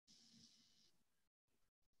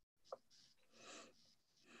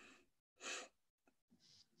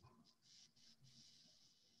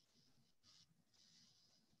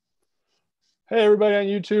Hey, everybody on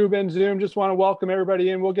YouTube and Zoom. Just want to welcome everybody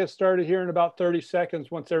in. We'll get started here in about 30 seconds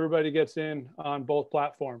once everybody gets in on both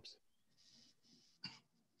platforms.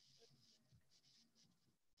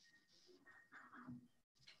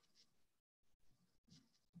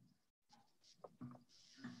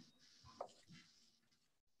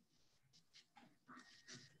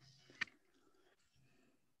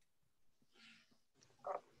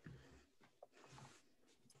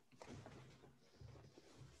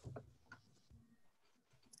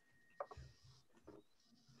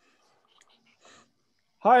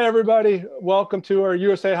 Hi, everybody. Welcome to our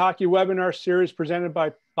USA Hockey webinar series presented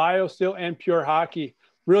by BioSteel and Pure Hockey.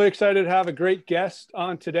 Really excited to have a great guest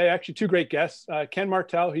on today. Actually, two great guests. Ken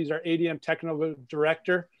Martell, he's our ADM Technical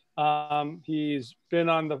Director. He's been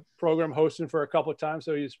on the program hosting for a couple of times,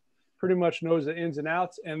 so he's pretty much knows the ins and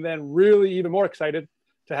outs. And then really even more excited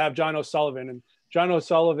to have John O'Sullivan. And John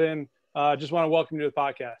O'Sullivan, just want to welcome you to the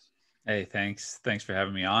podcast. Hey, thanks. Thanks for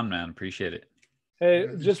having me on, man. Appreciate it. Hey,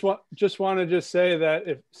 just want to say that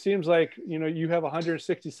it seems like, you have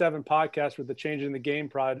 167 podcasts with the Changing the Game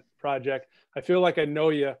project. I feel like I know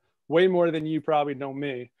you way more than you probably know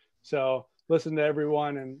me. So listen to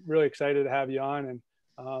everyone and really excited to have you on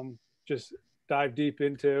and just dive deep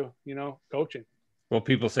into, coaching. Well,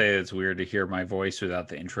 people say it's weird to hear my voice without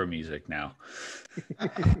the intro music now.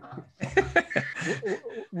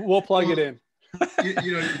 We'll plug it in.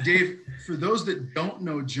 Dave, for those that don't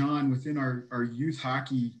know John within our youth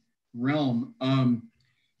hockey realm,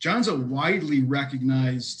 John's a widely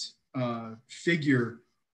recognized figure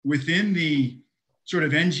within the sort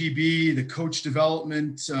of NGB, the coach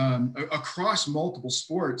development across multiple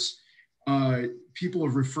sports. People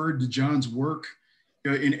have referred to John's work,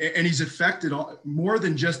 and he's affected more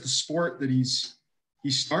than just the sport that he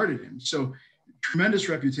started in. So tremendous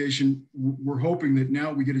reputation. We're hoping that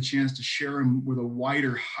now we get a chance to share him with a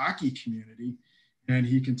wider hockey community, and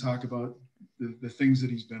he can talk about the things that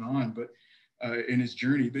he's been on, but in his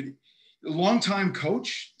journey. But a longtime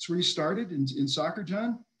coach. That's where you started in soccer,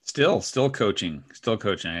 John? Still coaching.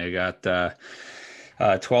 I got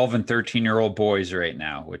 12 and 13-year-old boys right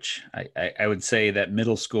now, which I would say that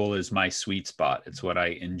middle school is my sweet spot. It's what I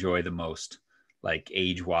enjoy the most, like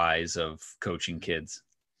age-wise of coaching kids.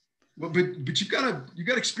 Well, but you've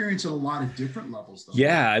got experience at a lot of different levels, though.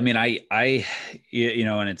 Yeah, I mean, I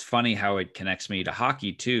and it's funny how it connects me to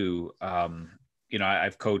hockey too.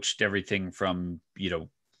 I've coached everything from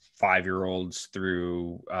 5-year-olds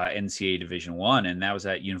through NCAA Division I, and that was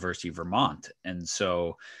at University of Vermont. And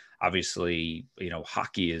so, obviously,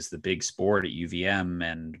 hockey is the big sport at UVM,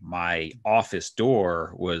 and my office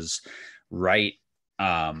door was right.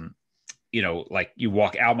 Like you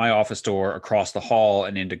walk out my office door, across the hall,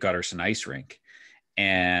 and into Gutterson Ice Rink.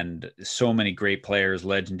 And so many great players,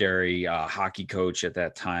 legendary hockey coach at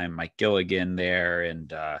that time, Mike Gilligan there.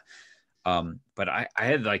 And but I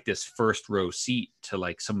had like this first row seat to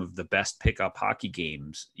like some of the best pickup hockey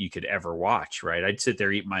games you could ever watch, right? I'd sit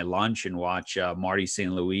there, eat my lunch, and watch Marty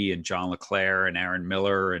St. Louis and John LeClaire and Aaron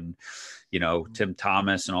Miller and, Tim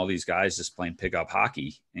Thomas and all these guys just playing pickup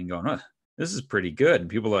hockey and going, this is pretty good. And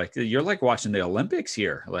people are like, you're like watching the Olympics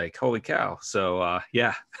here. Like, holy cow. So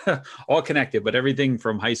yeah, all connected, but everything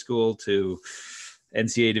from high school to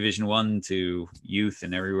NCAA Division I to youth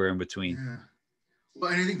and everywhere in between. Yeah.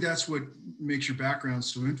 Well, and I think that's what makes your background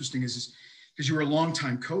so interesting is because you were a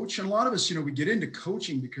longtime coach. And a lot of us, we get into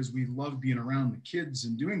coaching because we love being around the kids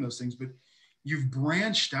and doing those things, but you've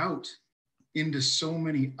branched out into so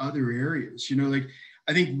many other areas. Like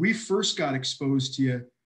I think we first got exposed to you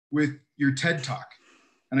with your TED Talk.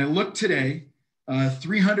 And I looked today,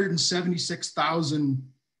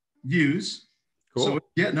 376,000 views. Cool. So it's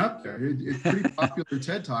getting up there. It's pretty popular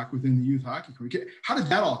TED Talk within the youth hockey community. How did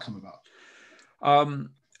that all come about?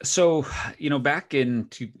 So, back in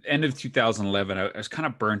end of 2011, I was kind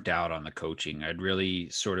of burnt out on the coaching. I'd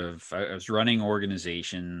really I was running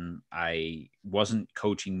organization. I wasn't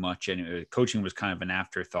coaching much, and coaching was kind of an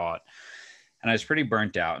afterthought. And I was pretty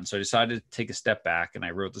burnt out. And so I decided to take a step back, and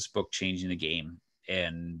I wrote this book, Changing the Game,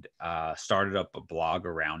 and started up a blog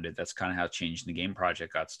around it. That's kind of how Changing the Game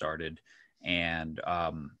project got started. And,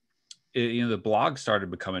 the blog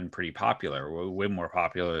started becoming pretty popular, way more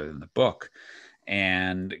popular than the book.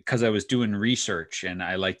 And because I was doing research, and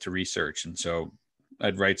I like to research. And so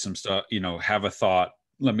I'd write some stuff, have a thought,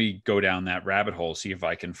 let me go down that rabbit hole, see if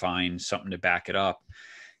I can find something to back it up.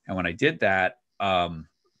 And when I did that,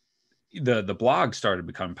 the blog started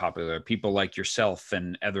becoming popular. People like yourself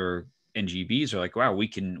and other NGBs are like, wow, we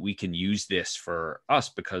can use this for us,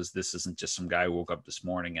 because this isn't just some guy who woke up this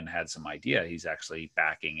morning and had some idea. He's actually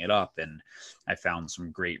backing it up. And I found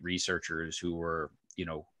some great researchers who were,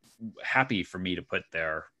 happy for me to put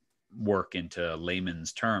their work into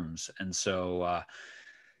layman's terms. And so,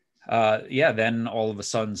 then all of a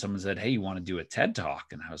sudden someone said, "Hey, you want to do a TED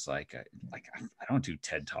Talk?" And I was like, I don't do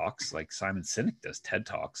TED Talks. Like Simon Sinek does TED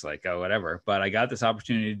Talks, like, oh, whatever. But I got this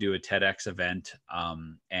opportunity to do a TEDx event.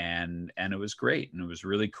 And it was great. And it was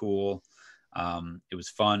really cool. It was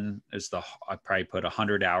fun. I probably put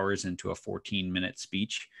 100 hours into a 14-minute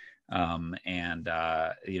speech.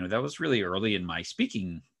 That was really early in my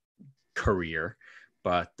speaking career,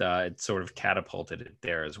 but it sort of catapulted it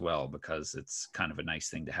there as well, because it's kind of a nice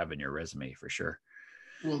thing to have in your resume for sure.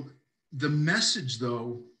 Well, the message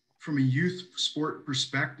though, from a youth sport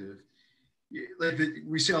perspective, like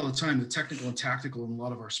we say all the time, the technical and tactical in a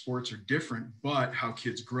lot of our sports are different, but how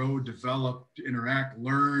kids grow, develop, interact,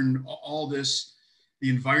 learn, all this, the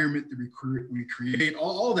environment that we create,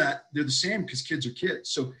 all that, they're the same because kids are kids.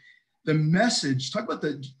 So the message, talk about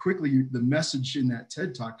the message in that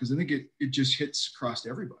TED Talk, because I think it just hits across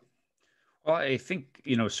everybody. Well, I think,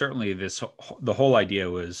 certainly the whole idea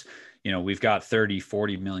was, we've got 30,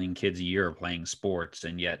 40 million kids a year playing sports,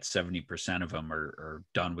 and yet 70% of them are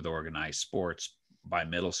done with organized sports by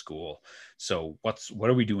middle school. So what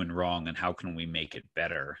are we doing wrong, and how can we make it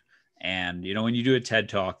better? And, when you do a TED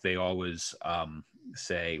Talk, they always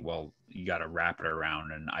say, well, you got to wrap it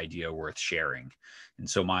around an idea worth sharing. And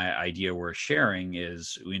so my idea worth sharing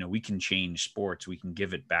is, we can change sports. We can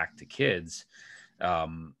give it back to kids.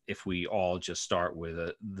 If we all just start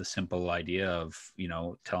with the simple idea of,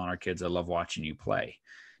 telling our kids, I love watching you play.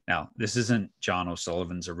 Now, this isn't John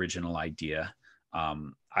O'Sullivan's original idea.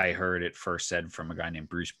 I heard it first said from a guy named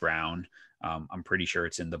Bruce Brown. I'm pretty sure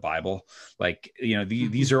it's in the Bible. Like,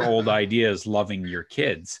 these are old ideas, loving your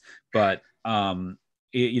kids, but,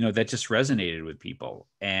 that just resonated with people,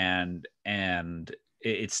 and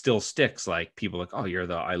it still sticks. Like, people like, oh, you're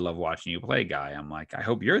the I love watching you play guy. I'm like, I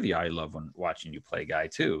hope you're the I love watching you play guy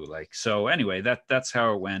too. Like, so anyway, that's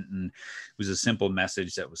how it went. And it was a simple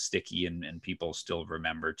message that was sticky, and people still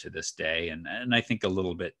remember to this day. And I think a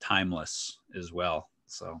little bit timeless as well.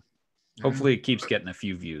 So hopefully it keeps getting a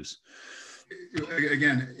few views.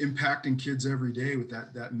 Again, impacting kids every day with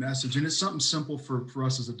that message. And it's something simple for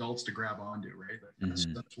us as adults to grab onto, right?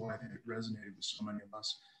 That's why I think it resonated with so many of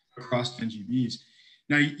us across NGBs.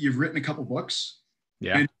 Now, you've written a couple books.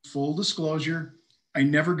 Yeah. And full disclosure, I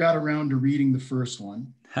never got around to reading the first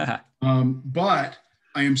one. But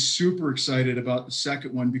I am super excited about the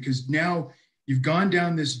second one, because now you've gone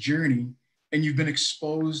down this journey and you've been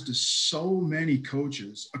exposed to so many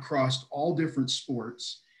coaches across all different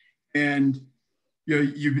sports. And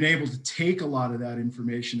you've been able to take a lot of that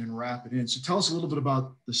information and wrap it in. So tell us a little bit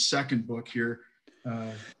about the second book here.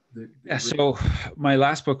 So my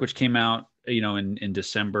last book, which came out, in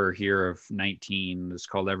December here of 19, is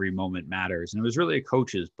called Every Moment Matters. And it was really a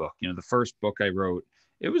coach's book. The first book I wrote,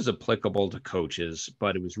 it was applicable to coaches,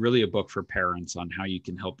 but it was really a book for parents on how you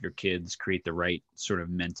can help your kids create the right sort of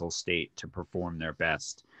mental state to perform their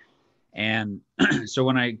best. And so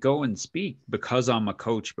when I go and speak, because I'm a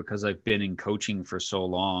coach, because I've been in coaching for so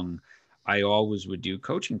long, I always would do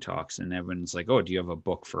coaching talks, and everyone's like, oh, do you have a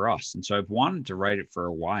book for us? And so I've wanted to write it for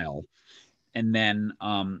a while. And then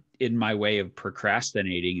in my way of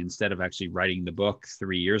procrastinating, instead of actually writing the book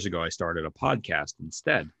 3 years ago, I started a podcast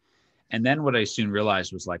instead. And then what I soon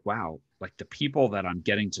realized was like, wow, like the people that I'm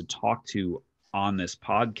getting to talk to on this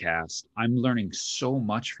podcast, I'm learning so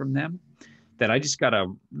much from them that I just got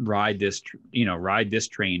to ride this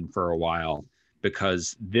train for a while,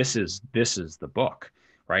 because this is the book,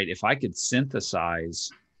 right? If I could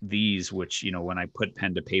synthesize these, which, when I put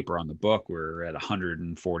pen to paper on the book, we're at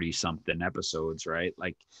 140 something episodes, right?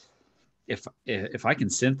 Like if I can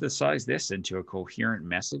synthesize this into a coherent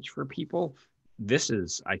message for people, this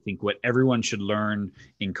is, I think, what everyone should learn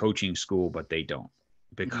in coaching school, but they don't,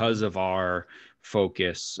 because of our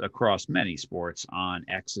focus across many sports on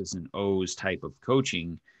X's and O's type of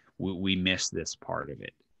coaching. We miss this part of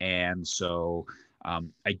it. And so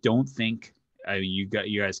I don't think, you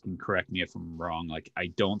guys can correct me if I'm wrong. Like, I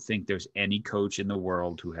don't think there's any coach in the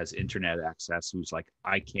world who has internet access who's like,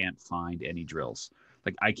 I can't find any drills.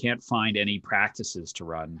 Like, I can't find any practices to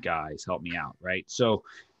run, guys, help me out. Right. So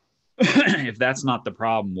if that's not the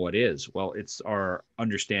problem, what is? Well, it's our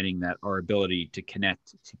understanding that our ability to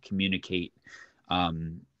connect, to communicate,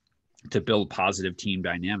 to build positive team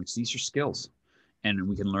dynamics, these are skills, and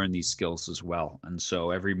we can learn these skills as well. And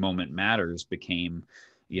so Every Moment Matters became,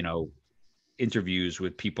 interviews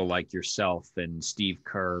with people like yourself and Steve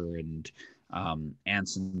Kerr and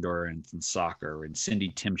Anson Dorrance from soccer, and Cindy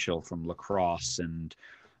Timshel from lacrosse, and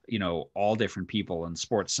all different people and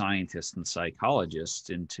sports scientists and psychologists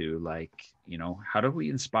into like, how do we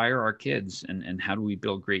inspire our kids and how do we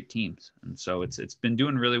build great teams? And so it's been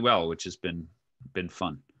doing really well, which has been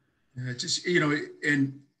fun. Yeah, just,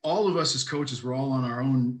 and all of us as coaches, we're all on our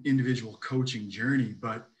own individual coaching journey,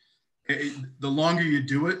 but the longer you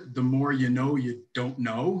do it, the more you don't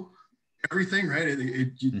know everything, right?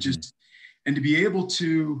 You just, and to be able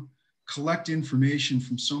to collect information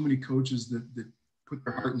from so many coaches that put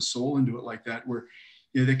their heart and soul into it like that, where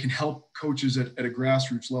they can help coaches at a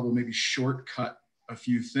grassroots level maybe shortcut a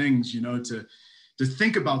few things, to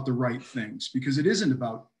think about the right things, because it isn't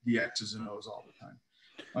about the X's and O's all the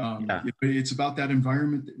time. It's about that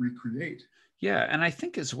environment that we create. Yeah. And I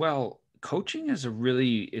think as well, coaching is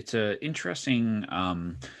it's a interesting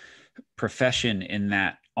profession in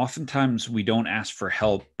that oftentimes we don't ask for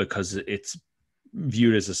help because it's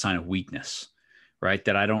viewed as a sign of weakness, right?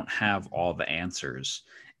 That I don't have all the answers.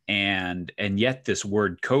 And yet this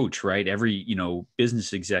word coach, right? Every,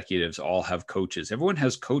 business executives all have coaches. Everyone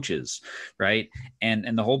has coaches, right?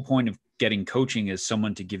 And the whole point of getting coaching is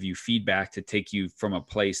someone to give you feedback, to take you from a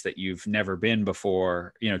place that you've never been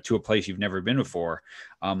before, to a place you've never been before.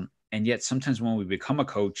 And yet sometimes when we become a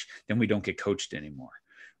coach, then we don't get coached anymore,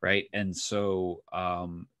 right? And so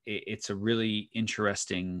it's a really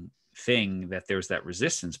interesting thing that there's that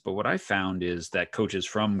resistance. But what I found is that coaches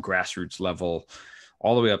from grassroots level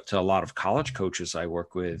all the way up to a lot of college coaches I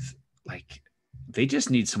work with, like, they just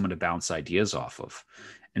need someone to bounce ideas off of.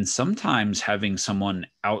 And sometimes having someone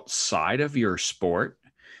outside of your sport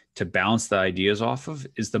to bounce the ideas off of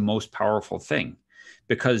is the most powerful thing,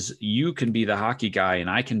 because you can be the hockey guy and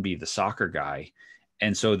I can be the soccer guy.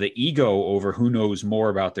 And so the ego over who knows more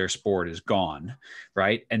about their sport is gone,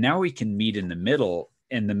 right? And now we can meet in the middle,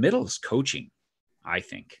 and the middle is coaching, I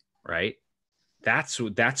think, right?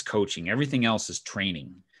 That's coaching. Everything else is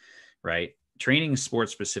training, right? Training is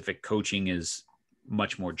sports specific. Coaching is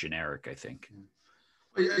much more generic, I think.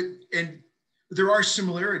 And there are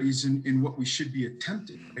similarities in what we should be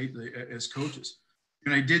attempting, right, as coaches.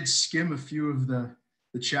 And I did skim a few of the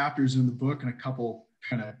chapters in the book, and a couple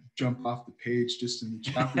kind of jump off the page just in the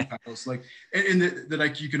chapter titles, like, and that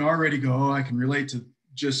like you can already go, oh, I can relate to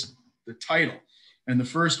just the title. And the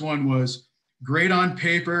first one was great on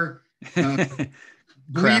paper.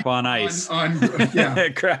 Crap on ice. Yeah.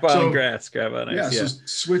 Crap on grass. Crap on ice. Yeah.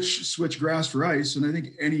 So switch grass for ice. And I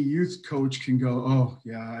think any youth coach can go, oh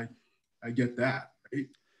yeah, I get that. Right?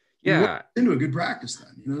 Yeah. Into a good practice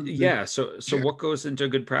then. So what goes into a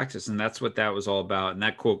good practice? And that's what that was all about. And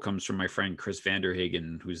that quote comes from my friend Chris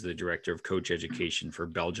Vanderhagen, who's the director of coach education for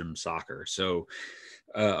Belgium soccer. So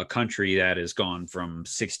a country that has gone from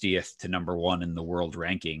 60th to number 1 in the world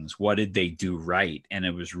rankings. What did they do right? And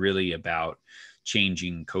it was really about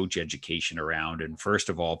changing coach education around. And first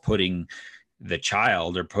of all, putting the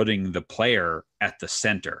child or putting the player at the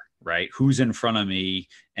center, right? Who's in front of me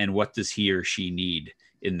and what does he or she need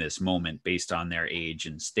in this moment based on their age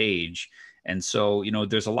and stage. And so,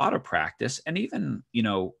 there's a lot of practice, and even,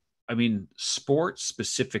 sports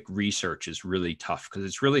specific research is really tough because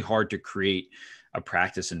it's really hard to create a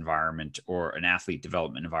practice environment or an athlete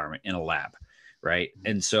development environment in a lab, right?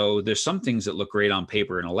 And so there's some things that look great on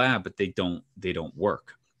paper in a lab, but they don't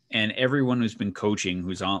work. And everyone who's been coaching,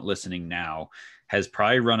 who's on listening now, has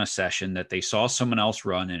probably run a session that they saw someone else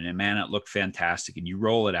run, and man, it looked fantastic. And you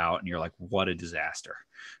roll it out and you're like, what a disaster,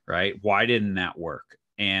 right? Why didn't that work?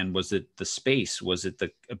 And was it the space? Was it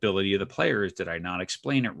the ability of the players? Did I not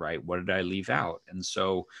explain it right? What did I leave out? And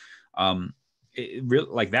so,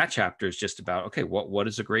 like that chapter is just about, okay, what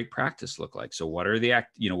does a great practice look like? So what are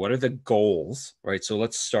what are the goals, right? So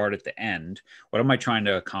let's start at the end. What am I trying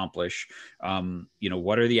to accomplish?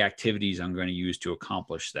 What are the activities I'm going to use to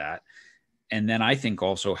accomplish that? And then I think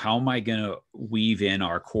also, how am I going to weave in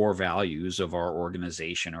our core values of our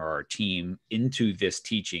organization or our team into this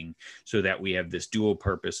teaching so that we have this dual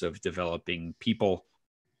purpose of developing people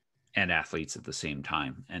and athletes at the same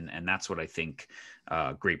time. And that's what I think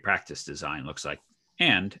great practice design looks like.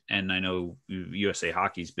 And I know USA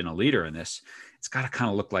Hockey's been a leader in this. It's got to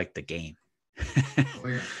kind of look like the game.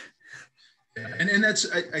 Oh, yeah. And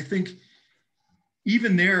that's, I think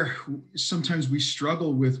even there, sometimes we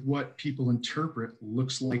struggle with what people interpret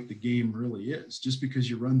looks like the game really is. Just because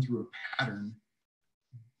you run through a pattern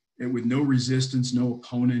and with no resistance, no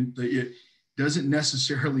opponent, it doesn't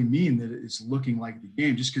necessarily mean that it's looking like the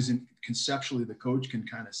game. Just because conceptually the coach can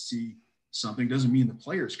kind of see something doesn't mean the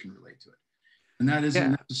players can relate to it. And that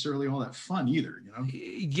isn't necessarily all that fun either,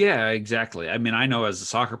 Yeah, exactly. I mean, I know as a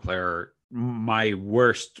soccer player, my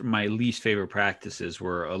least favorite practices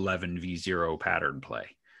were 11v0 pattern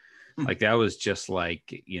play, Like that was just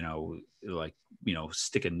like,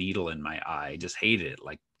 stick a needle in my eye. I just hated it.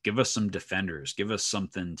 Like, give us some defenders, give us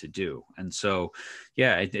something to do. And so,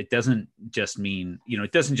 yeah, it doesn't just mean,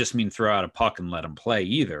 it doesn't just mean throw out a puck and let them play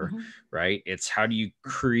either. Right. It's how do you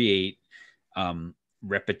create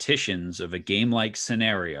repetitions of a game-like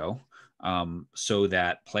scenario so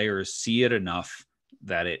that players see it enough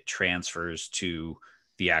that it transfers to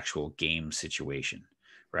the actual game situation.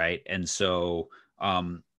 Right. And so,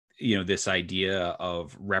 this idea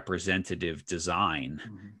of representative design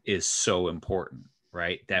is so important,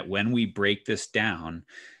 right? That when we break this down,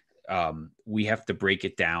 we have to break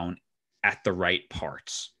it down at the right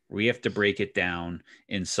parts. We have to break it down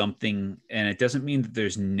in something, and it doesn't mean that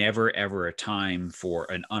there's never, ever a time for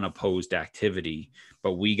an unopposed activity,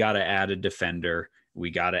 but we got to add a defender.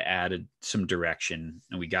 We got to add some direction,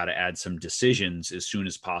 and we got to add some decisions as soon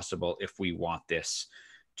as possible if we want this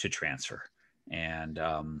to transfer. And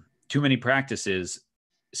too many practices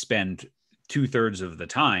spend 2/3 of the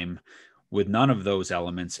time with none of those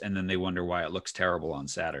elements, and then they wonder why it looks terrible on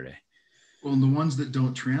Saturday. Well, and the ones that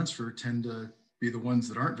don't transfer tend to be the ones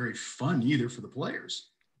that aren't very fun either for the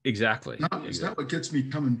players. Exactly. It's not what gets me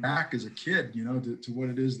coming back as a kid, to what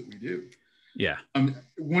it is that we do. Yeah.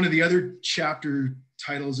 One of the other chapter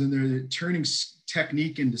titles in there, that turning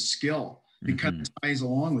technique into skill, it kind of ties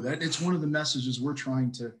along with that. It's one of the messages we're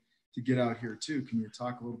trying to get out here too. Can you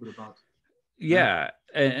talk a little bit about that? Yeah.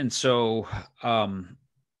 And so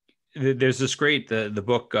there's this great, the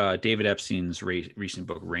book, David Epstein's recent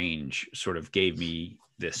book, Range, sort of gave me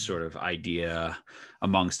this sort of idea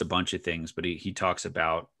amongst a bunch of things, but he talks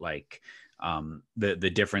about like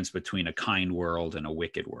the difference between a kind world and a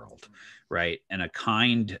wicked world, right? And a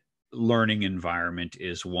kind learning environment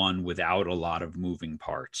is one without a lot of moving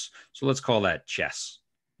parts. So let's call that chess,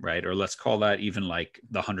 right? Or let's call that even like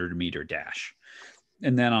the 100-meter dash.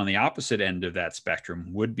 And then on the opposite end of that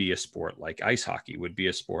spectrum would be a sport like ice hockey, would be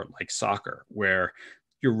a sport like soccer, where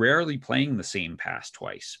you're rarely playing the same pass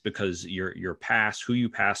twice, because your pass, who you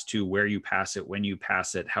pass to, where you pass it, when you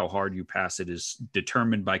pass it, how hard you pass it is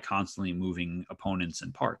determined by constantly moving opponents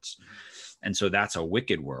and parts. And so that's a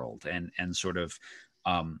wicked world. And sort of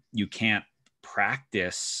you can't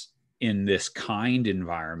practice in this kind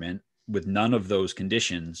environment with none of those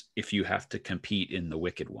conditions if you have to compete in the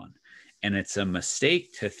wicked one. And it's a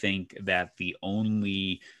mistake to think that the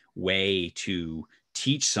only way to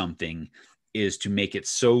teach something is to make it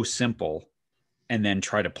so simple and then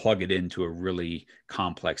try to plug it into a really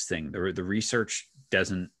complex thing. The research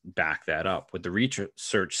doesn't back that up. What the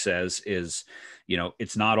research says is,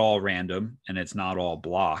 it's not all random and it's not all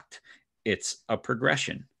blocked. It's a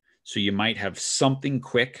progression. So you might have something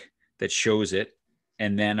quick that shows it,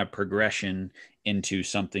 and then a progression into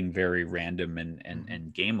something very random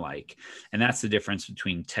and game-like. And that's the difference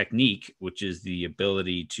between technique, which is the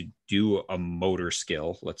ability to do a motor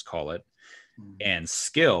skill, let's call it, and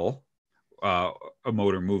skill, a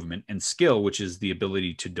motor movement, and skill, which is the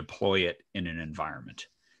ability to deploy it in an environment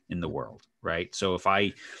in the world, right? So if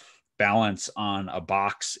I balance on a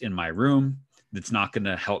box in my room, that's not going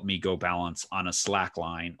to help me go balance on a slack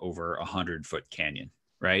line over 100-foot canyon.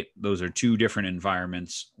 Right? Those are two different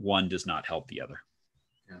environments. One does not help the other.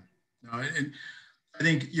 Yeah. No, and I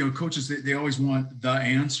think, coaches, they always want the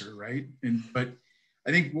answer, right? But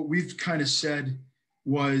I think what we've kind of said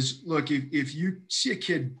was, look, if you see a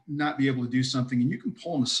kid not be able to do something and you can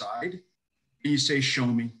pull them aside and you say, show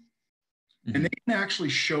me, and they can actually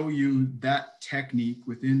show you that technique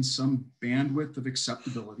within some bandwidth of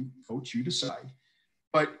acceptability, coach, you decide.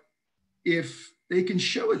 But if they can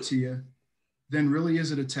show it to you, then really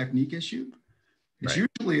is it a technique issue? It's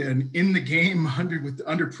usually an in the game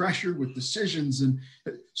under pressure with decisions. And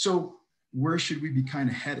so where should we be kind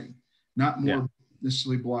of heading? Not more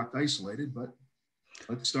necessarily blocked, isolated, but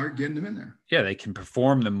let's start getting them in there. Yeah, they can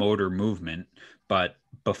perform the motor movement, but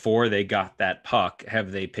before they got that puck,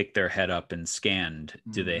 have they picked their head up and scanned?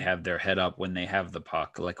 Do they have their head up when they have the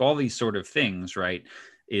puck? Like all these sort of things, right,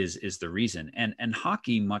 is the reason. And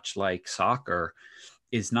hockey, much like soccer,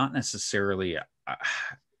 is not necessarily,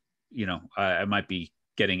 I might be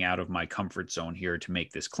getting out of my comfort zone here to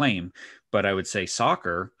make this claim, but I would say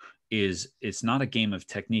soccer it's not a game of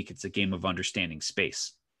technique. It's a game of understanding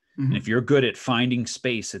space. And if you're good at finding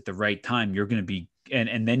space at the right time, you're going to be,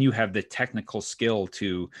 and then you have the technical skill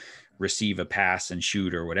to receive a pass and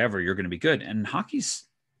shoot or whatever, you're going to be good. And hockey's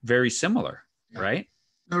very similar, right?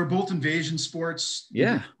 They're both invasion sports.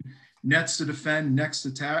 Yeah. Nets to defend, next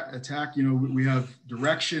attack. We have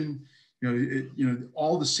direction.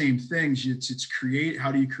 All the same things. It's create.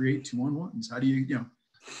 How do you create 2-on-1s? How do you,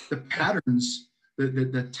 the patterns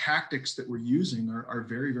the tactics that we're using are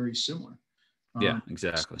very, very similar. Yeah,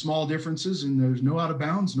 exactly. Small differences, and there's no out of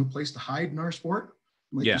bounds, no place to hide in our sport.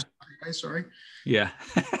 Like yeah. Guys, sorry. Yeah.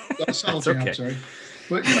 That's okay. Sorry.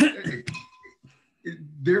 But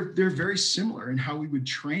they're very similar in how we would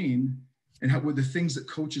train, and how the things that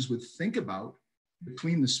coaches would think about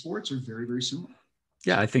between the sports are very, very similar.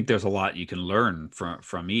 Yeah, I think there's a lot you can learn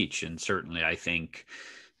from each. And certainly I think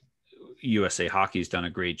USA Hockey's done a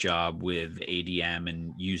great job with ADM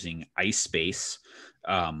and using ice space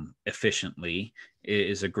efficiently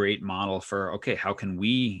is a great model for, okay, how can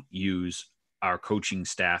we use our coaching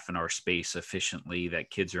staff and our space efficiently,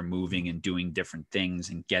 that kids are moving and doing different things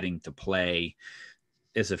and getting to play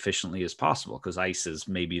as efficiently as possible? Because ice is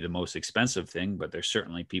maybe the most expensive thing, but there's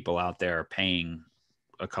certainly people out there paying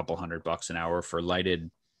a couple $100 an hour for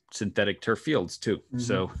lighted synthetic turf fields too. Mm-hmm.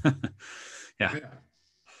 So yeah.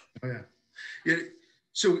 Oh yeah.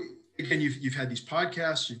 So again, you've had these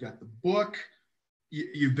podcasts, you've got the book,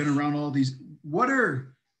 you've been around all these. What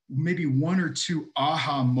are maybe one or two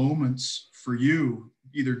aha moments for you,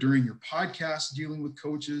 either during your podcast dealing with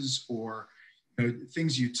coaches, or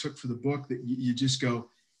things you took for the book that you just go,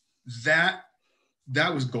 that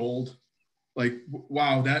was gold. Like,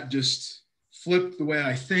 wow, that just flipped the way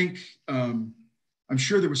I think. I'm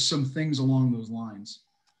sure there was some things along those lines.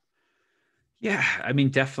 Yeah, I mean,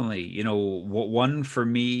 definitely. One for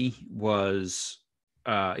me was,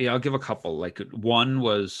 I'll give a couple. Like, one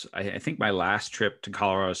was, I think my last trip to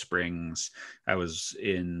Colorado Springs, I was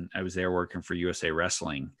there working for USA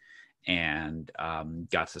Wrestling, and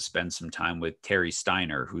got to spend some time with Terry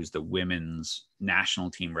Steiner, who's the women's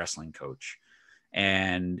national team wrestling coach.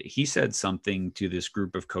 And he said something to this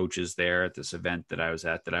group of coaches there at this event that I was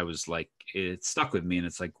at, that I was like, it stuck with me. And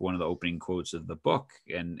it's like one of the opening quotes of the book.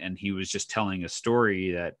 And he was just telling a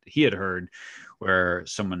story that he had heard, where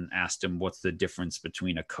someone asked him, what's the difference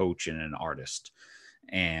between a coach and an artist?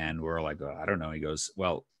 And we're like, oh, I don't know. He goes,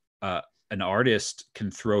 well, an artist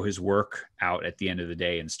can throw his work out at the end of the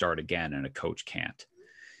day and start again, and a coach can't.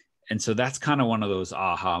 And so that's kind of one of those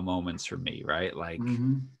aha moments for me, right? Like,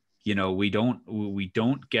 mm-hmm. We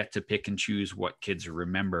don't get to pick and choose what kids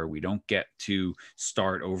remember. We don't get to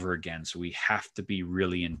start over again. So we have to be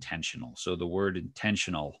really intentional. So the word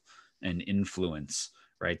intentional and influence,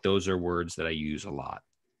 right? Those are words that I use a lot.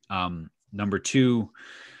 Number two,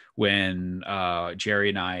 when Jerry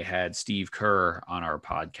and I had Steve Kerr on our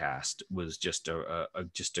podcast, was just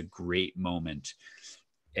a great moment,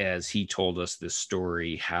 as he told us this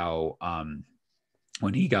story, how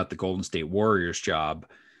when he got the Golden State Warriors job,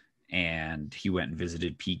 and he went and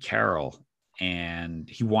visited Pete Carroll, and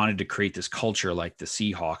he wanted to create this culture like the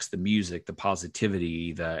Seahawks, the music, the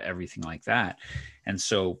positivity, the everything like that. And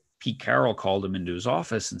so Pete Carroll called him into his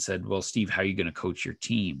office and said, well, Steve, how are you going to coach your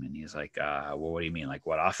team? And he's like, well, what do you mean? Like,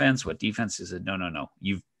 what offense, what defense? He said, no.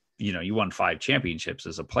 You won 5 championships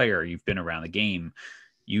as a player. You've been around the game.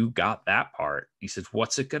 You got that part. He says,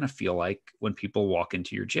 what's it going to feel like when people walk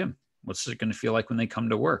into your gym? What's it going to feel like when they come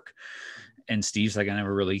to work? And Steve's like, I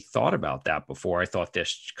never really thought about that before. I thought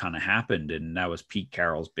this kind of happened. And that was Pete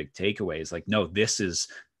Carroll's big takeaway. Is like, no, this is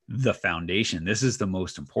the foundation. This is the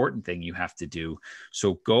most important thing you have to do.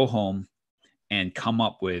 So go home and come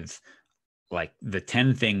up with like the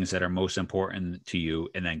 10 things that are most important to you,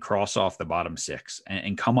 and then cross off the bottom 6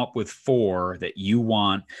 and come up with 4 that you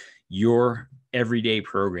want your everyday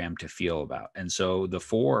program to feel about. And so the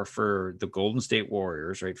 4 for the Golden State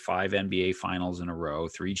Warriors, right? 5 NBA finals in a row,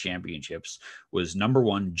 3 championships, was number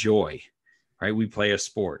 1, joy, right? We play a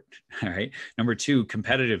sport, all right? Number 2,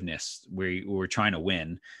 competitiveness. We're trying to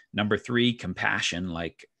win. Number 3, compassion,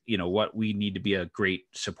 like, what we need to be a great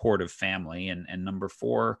supportive family. And number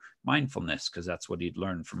 4, mindfulness, because that's what he'd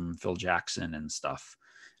learned from Phil Jackson and stuff.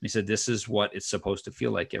 And he said, this is what it's supposed to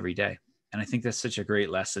feel like every day. And I think that's such a great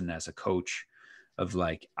lesson as a coach, of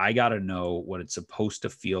like, I got to know what it's supposed to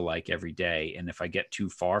feel like every day. And if I get too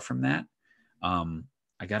far from that,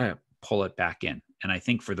 I got to pull it back in. And I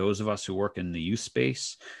think for those of us who work in the youth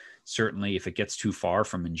space, certainly if it gets too far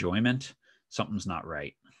from enjoyment, something's not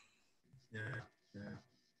right. Yeah.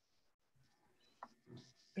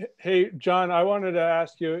 Hey, John, I wanted to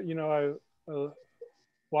ask you, I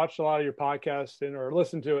watched a lot of your podcasts or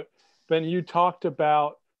listened to it, but you talked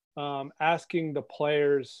about asking the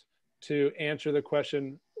players to answer the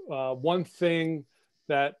question, one thing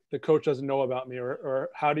that the coach doesn't know about me, or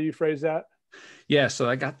how do you phrase that? Yeah. So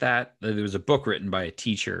I got that. There was a book written by a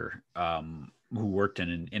teacher who worked in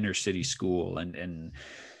an inner city school, and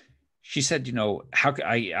she said, you know,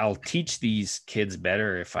 I'll teach these kids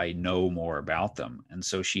better if I know more about them. And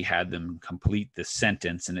so she had them complete the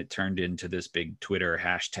sentence, and it turned into this big Twitter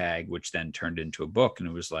hashtag, which then turned into a book. And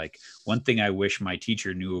it was like, one thing I wish my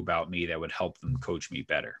teacher knew about me that would help them coach me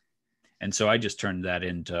better. And so I just turned that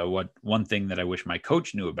into one thing that I wish my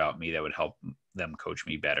coach knew about me that would help them coach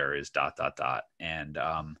me better is ... And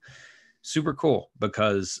super cool,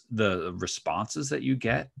 because the responses that you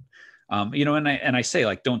get, you know, and I say,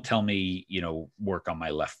 like, don't tell me, you know, work on my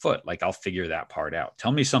left foot. Like, I'll figure that part out.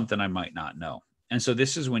 Tell me something I might not know. And so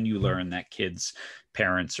this is when you learn that kids'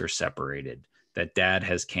 parents are separated, that dad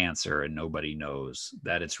has cancer and nobody knows,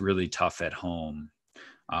 that it's really tough at home.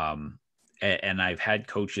 And I've had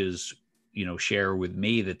coaches, you know, share with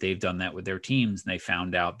me that they've done that with their teams, and they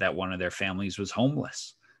found out that one of their families was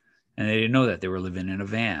homeless, and they didn't know that. They were living in a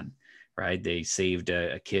van, right? They saved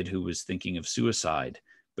a kid who was thinking of suicide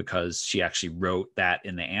because she actually wrote that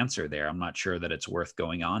in the answer there. I'm not sure that it's worth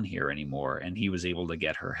going on here anymore. And he was able to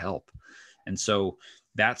get her help. And so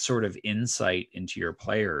that sort of insight into your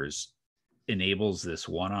players enables this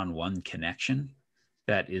one-on-one connection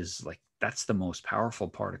that is like, that's the most powerful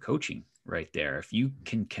part of coaching right there. If you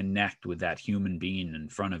can connect with that human being in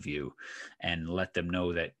front of you and let them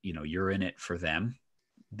know that, you know, you're in it for them,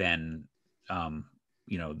 then,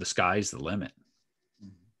 you know, the sky's the limit.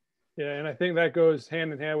 Yeah, and I think that goes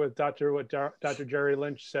hand in hand with what Dr. Jerry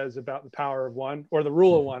Lynch says about the power of one, or the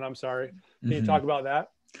rule of one. I'm sorry. Can you talk about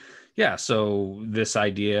that? Yeah. So this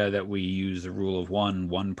idea that we use the rule of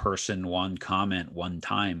one person, one comment, one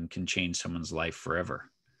time can change someone's life forever.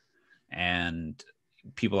 And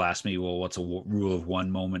people ask me, well, what's a rule of one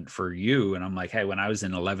moment for you? And I'm like, hey, when I was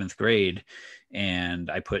in 11th grade and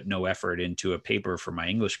I put no effort into a paper for my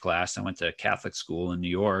English class, I went to a Catholic school in New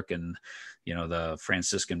York, and, you know, the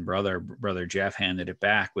Franciscan brother Jeff handed it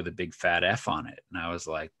back with a big fat F on it. And I was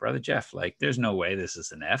like, Brother Jeff, like, there's no way this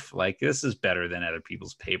is an F. Like, this is better than other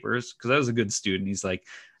people's papers. Cause I was a good student. He's like,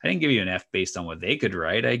 I didn't give you an F based on what they could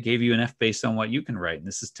write. I gave you an F based on what you can write. And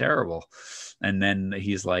this is terrible. And then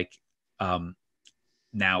he's like,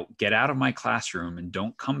 now get out of my classroom and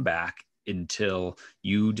don't come back until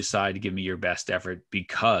you decide to give me your best effort,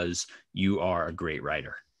 because you are a great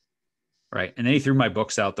writer. Right. And then he threw my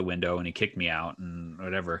books out the window and he kicked me out and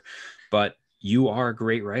whatever, but you are a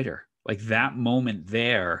great writer. Like, that moment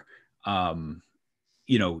there,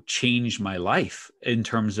 you know, changed my life in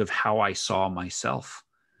terms of how I saw myself.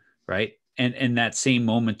 Right. And that same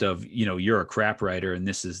moment of, you know, you're a crap writer and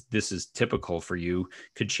this is typical for you,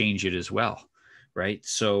 could change it as well. Right.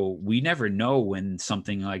 So we never know when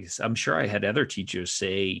something like, I'm sure I had other teachers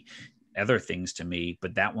say other things to me,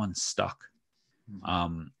 but that one stuck.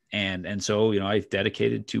 And so, you know, I've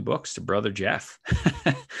dedicated 2 books to Brother Jeff,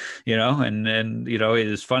 you know, and, you know, it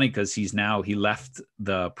is funny because he left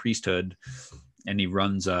the priesthood and he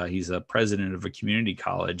runs, he's a president of a community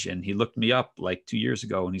college. And he looked me up like 2 years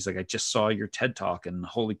ago and he's like, I just saw your TED talk and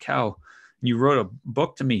holy cow, you wrote a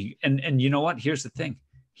book to me. And you know what, here's the thing.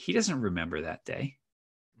 He doesn't remember that day.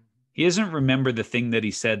 He doesn't remember the thing that he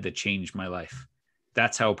said that changed my life.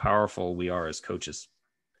 That's how powerful we are as coaches,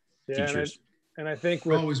 teachers. And I think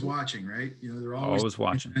we're always watching, right? You know, they're always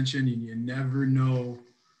watching. Attention, and you never know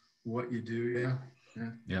what you do.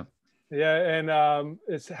 Yeah. And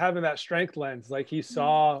it's having that strength lens. Like, he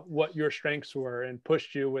saw what your strengths were and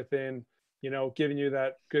pushed you within, you know, giving you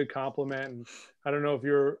that good compliment. And I don't know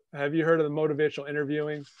if have you heard of the motivational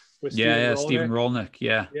interviewing with Stephen Rolnick? Stephen Rolnick.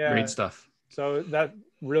 Yeah. Great stuff. So that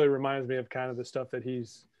really reminds me of kind of the stuff that he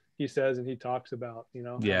says and he talks about, you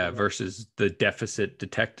know. Yeah, versus the deficit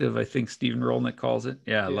detective, I think Stephen Rolnick calls it.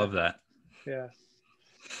 Yeah, I love that. Yeah.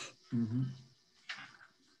 Mm-hmm.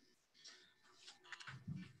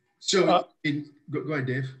 So go ahead,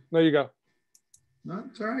 Dave. No, you go. No,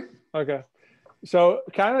 it's all right. Okay. So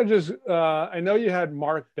kind of just, I know you had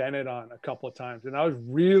Mark Bennett on a couple of times, and I was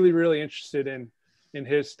really, really interested in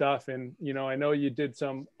his stuff. And, you know, I know you did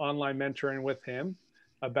some online mentoring with him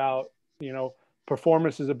about, you know,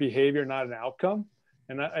 performance is a behavior, not an outcome.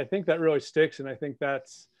 And I think that really sticks. And I think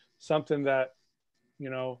that's something that, you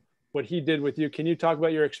know, what he did with you. Can you talk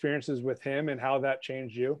about your experiences with him and how that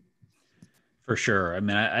changed you? For sure. I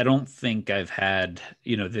mean, I don't think I've had,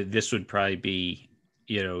 you know, this would probably be,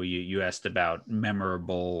 you know, you asked about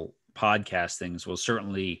memorable podcast things. Well,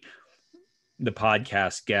 certainly the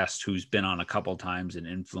podcast guest who's been on a couple of times and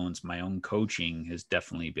influenced my own coaching has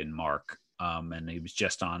definitely been Mark. And he was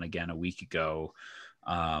just on again a week ago.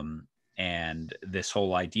 And this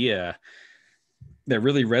whole idea that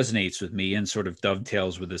really resonates with me and sort of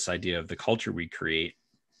dovetails with this idea of the culture we create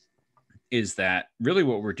is that really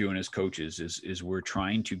what we're doing as coaches is we're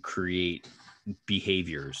trying to create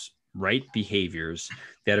behaviors right behaviors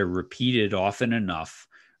that are repeated often enough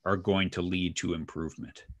are going to lead to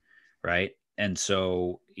improvement, right? And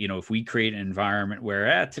so, if we create an environment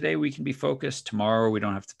where today we can be focused, tomorrow we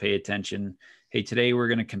don't have to pay attention. Hey, today we're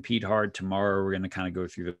going to compete hard. Tomorrow we're going to kind of go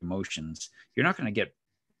through the motions. You're not going to get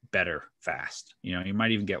better fast. You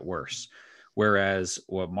might even get worse. Whereas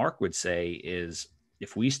what Mark would say is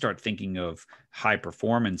if we start thinking of high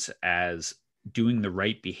performance as doing the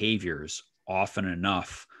right behaviors often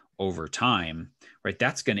enough over time, right,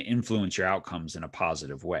 that's going to influence your outcomes in a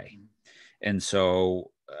positive way. And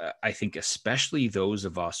so I think especially those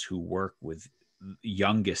of us who work with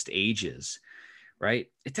youngest ages, right,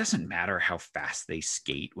 it doesn't matter how fast they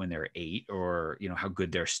skate when they're 8 or, how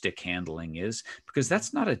good their stick handling is, because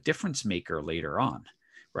that's not a difference maker later on,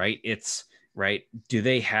 right? It's right. Do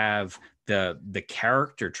they have the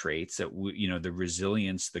character traits that, the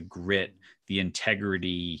resilience, the grit, the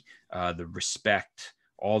integrity, the respect,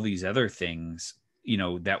 all these other things,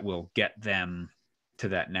 that will get them to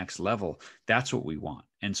that next level? That's what we want.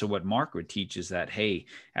 And so what Mark would teach is that, hey,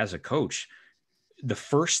 as a coach, the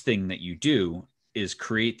first thing that you do is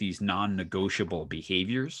create these non-negotiable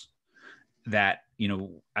behaviors that,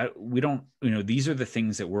 we don't, these are the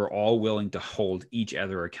things that we're all willing to hold each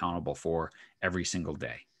other accountable for every single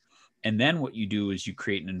day. And then what you do is you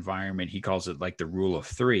create an environment, he calls it like the rule of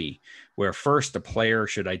 3, where first a player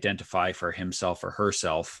should identify for himself or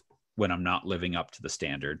herself when I'm not living up to the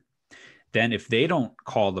standard. Then if they don't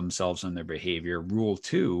call themselves on their behavior, rule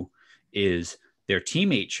 2 is their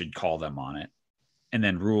teammate should call them on it. And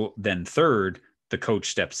then third, the coach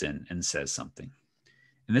steps in and says something.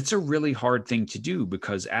 And it's a really hard thing to do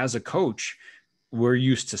because as a coach, we're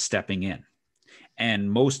used to stepping in. And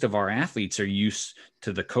most of our athletes are used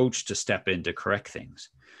to the coach to step in to correct things.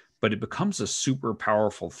 But it becomes a super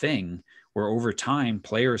powerful thing where over time,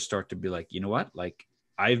 players start to be like, you know what? Like,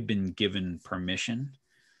 I've been given permission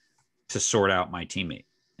to sort out my teammate.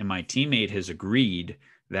 And my teammate has agreed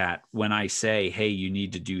that when I say, hey, you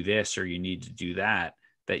need to do this or you need to do that,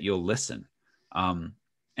 that you'll listen.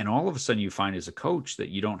 And all of a sudden you find as a coach that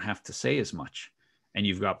you don't have to say as much. And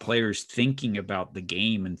you've got players thinking about the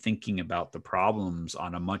game and thinking about the problems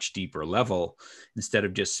on a much deeper level instead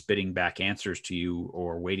of just spitting back answers to you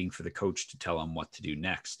or waiting for the coach to tell them what to do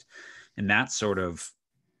next. And that sort of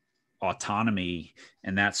autonomy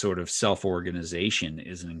and that sort of self-organization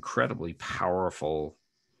is an incredibly powerful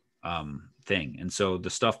thing. And so the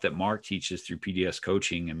stuff that Mark teaches through PDS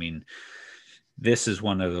coaching, I mean, this is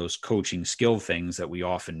one of those coaching skill things that we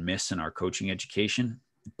often miss in our coaching education,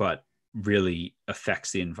 but really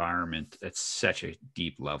affects the environment at such a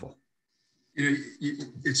deep level.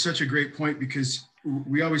 It's such a great point because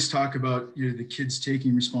we always talk about, the kids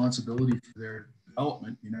taking responsibility for their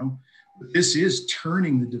development, but this is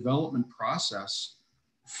turning the development process,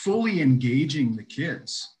 fully engaging the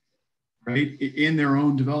kids, right, in their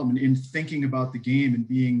own development, in thinking about the game and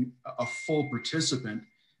being a full participant,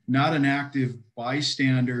 not an active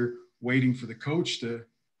bystander waiting for the coach to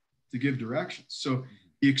give directions. So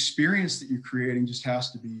the experience that you're creating just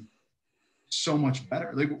has to be so much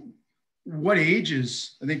better. Like, what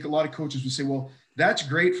ages? I think a lot of coaches would say, well, that's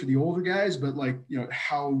great for the older guys, but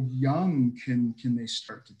how young can they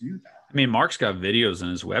start to do that? I mean, Mark's got videos on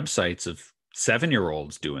his websites of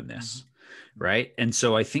 7-year-olds doing this, right? And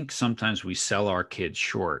so I think sometimes we sell our kids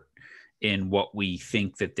short in what we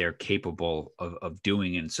think that they're capable of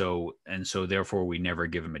doing. And so therefore we never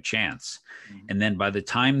give them a chance. And then by the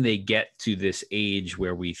time they get to this age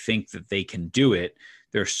where we think that they can do it,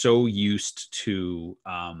 they're so used to,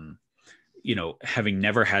 having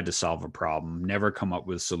never had to solve a problem, never come up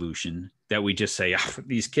with a solution, that we just say,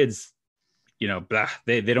 these kids,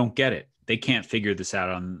 they don't get it. They can't figure this out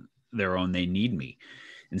on their own. They need me.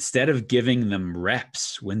 Instead of giving them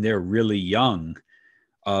reps when they're really young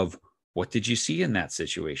of, what did you see in that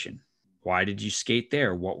situation? Why did you skate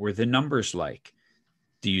there? What were the numbers like?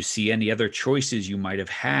 Do you see any other choices you might have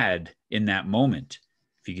had in that moment?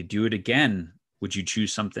 If you could do it again, would you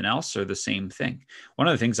choose something else or the same thing? One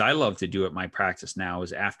of the things I love to do at my practice now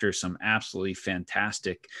is after some absolutely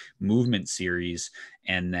fantastic movement series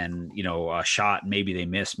and then, a shot, maybe they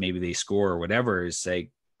miss, maybe they score or whatever, is say,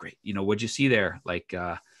 great, what'd you see there? Like,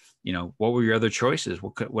 what were your other choices?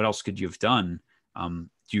 What else could you have done?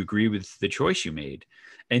 Do you agree with the choice you made?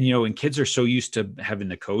 And, and kids are so used to having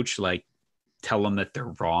the coach like tell them that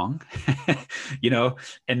they're wrong,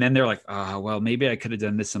 and then they're like, well, maybe I could have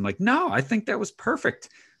done this. I'm like, no, I think that was perfect.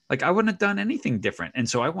 Like, I wouldn't have done anything different. And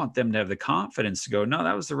so I want them to have the confidence to go, no,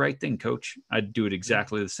 that was the right thing, coach. I'd do it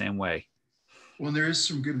exactly the same way. Well, there is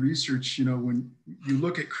some good research, when you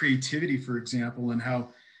look at creativity, for example, and how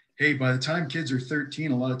hey, by the time kids are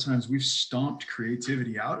 13, a lot of times we've stomped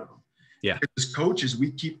creativity out of them. Yeah. As coaches,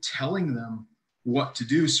 we keep telling them what to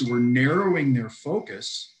do. So we're narrowing their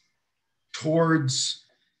focus towards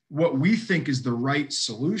what we think is the right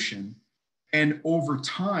solution. And over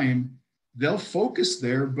time, they'll focus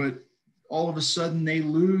there, but all of a sudden they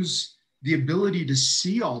lose the ability to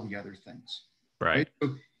see all the other things. Right.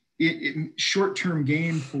 So it short-term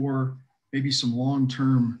gain for maybe some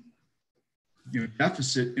long-term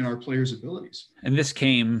deficit in our players' abilities. And this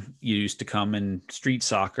used to come in street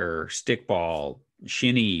soccer, stickball,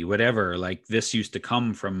 shinny, whatever. Like this used to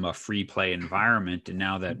come from a free play environment. And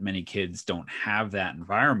now that many kids don't have that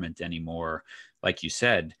environment anymore, like you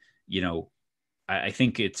said, I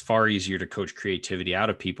think it's far easier to coach creativity out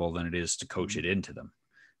of people than it is to coach it into them.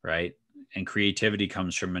 Right. And creativity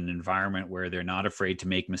comes from an environment where they're not afraid to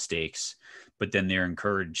make mistakes, but then they're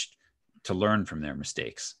encouraged to learn from their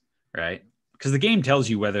mistakes. Right. Because the game tells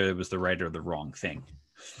you whether it was the right or the wrong thing.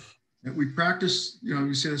 We practice,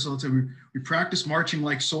 we say this all the time, we practice marching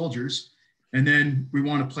like soldiers, and then we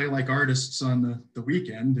want to play like artists on the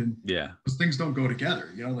weekend. And those things don't go together,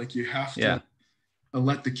 like you have to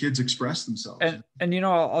let the kids express themselves. And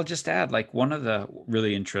I'll just add, like, one of the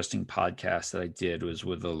really interesting podcasts that I did was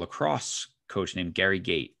with a lacrosse coach named Gary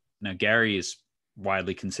Gate. Now, Gary is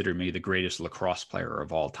widely considered maybe the greatest lacrosse player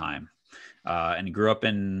of all time. And he grew up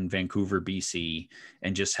in Vancouver, BC,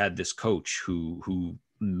 and just had this coach who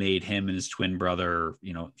made him and his twin brother,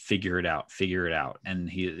 figure it out. And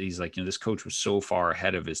he's like, this coach was so far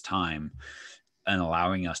ahead of his time and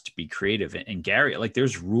allowing us to be creative. And Gary, like,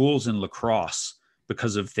 there's rules in lacrosse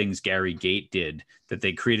because of things Gary Gate did, that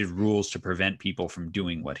they created rules to prevent people from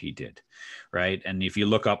doing what he did. Right. And if you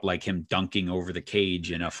look up like him dunking over the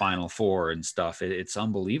cage in a Final Four and stuff, it's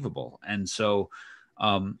unbelievable. And so,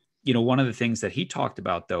 one of the things that he talked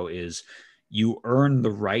about, though, is you earn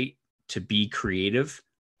the right to be creative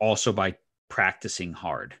also by practicing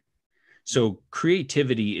hard. So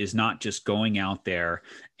creativity is not just going out there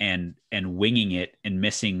and winging it and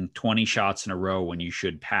missing 20 shots in a row when you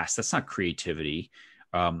should pass. That's not creativity.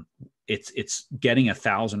 It's getting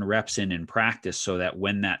 1,000 reps in practice so that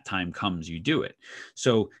when that time comes, you do it.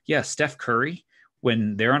 So yeah, Steph Curry,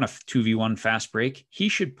 when they're on a 2v1 fast break, he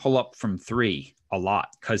should pull up from 3 a lot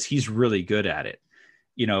because he's really good at it.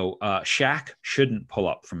 Shaq shouldn't pull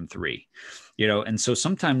up from 3, and so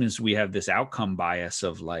sometimes we have this outcome bias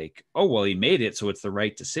of like, oh, well, he made it, so it's the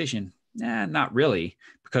right decision. Nah, not really,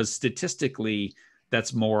 because statistically,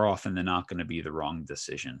 that's more often than not going to be the wrong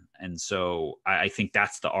decision. And so I think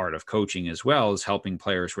that's the art of coaching as well, is helping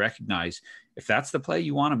players recognize if that's the play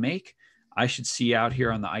you want to make, I should see out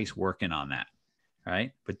here on the ice working on that.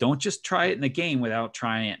 Right. But don't just try it in the game without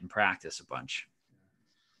trying it in practice a bunch.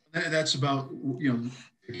 That's about, again,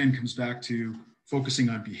 comes back to focusing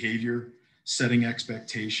on behavior, setting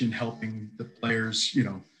expectation, helping the players,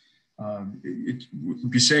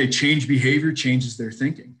 we say change behavior changes their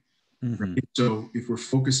thinking. Mm-hmm. Right? So if we're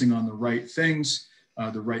focusing on the right things,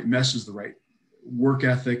 the right message, the right work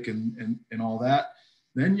ethic and all that,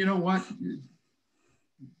 then you know what,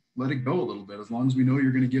 let it go a little bit, as long as we know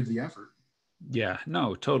you're going to give the effort. Yeah,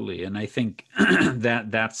 no, totally. And I think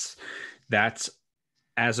that's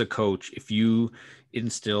as a coach, if you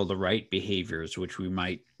instill the right behaviors, which we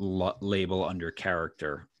might label under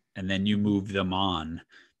character, and then you move them on,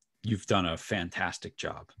 you've done a fantastic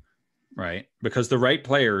job, right? Because the right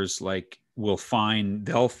players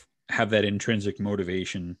they'll have that intrinsic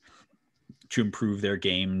motivation to improve their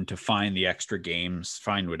game, to find the extra games,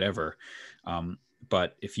 find whatever.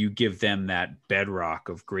 But if you give them that bedrock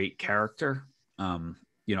of great character,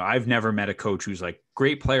 I've never met a coach who's like,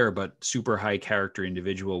 great player, but super high character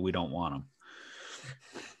individual, we don't want him.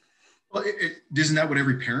 Well, isn't that what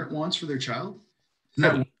every parent wants for their child? Isn't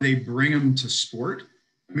that why they bring them to sport?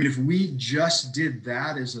 I mean, if we just did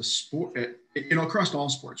that as a sport, across all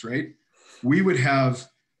sports, right? We would have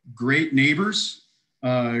great neighbors,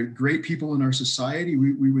 great people in our society.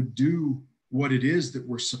 We would do what it is that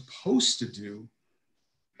we're supposed to do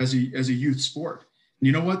as a youth sport. And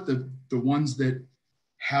you know what? The ones that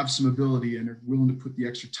have some ability and are willing to put the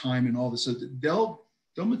extra time and all this, so they'll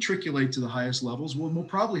matriculate to the highest levels. We'll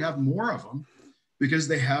probably have more of them because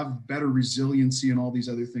they have better resiliency and all these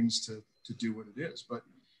other things to do what it is. But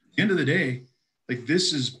at the end of the day, like,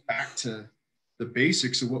 this is back to the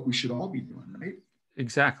basics of what we should all be doing, right?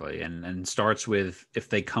 Exactly. And starts with, if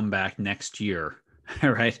they come back next year,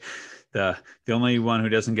 right? The only one who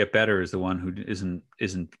doesn't get better is the one who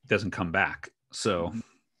doesn't come back. So,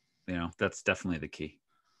 that's definitely the key.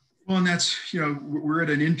 Well, and that's, we're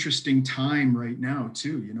at an interesting time right now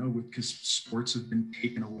too, because sports have been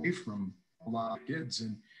taken away from a lot of kids.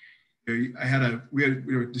 And we had a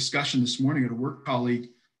discussion this morning at a work colleague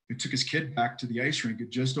who took his kid back to the ice rink. It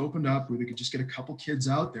just opened up where they could just get a couple kids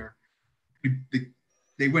out there.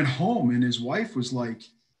 They went home and his wife was like,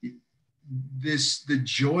 the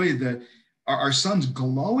joy that our son's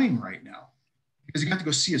glowing right now because he got to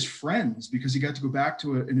go see his friends, because he got to go back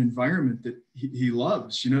to an environment that he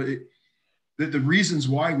loves. The reasons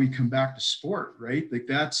why we come back to sport, right? Like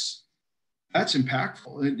that's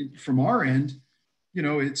impactful. And from our end,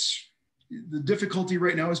 it's the difficulty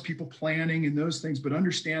right now is people planning and those things, but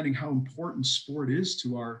understanding how important sport is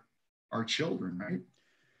to our children, right?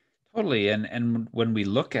 Totally. And when we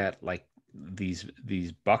look at like these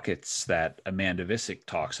buckets that Amanda Visick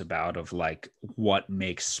talks about of like what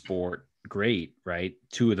makes sport great, right?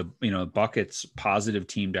 Two of the, buckets, positive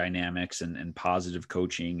team dynamics and positive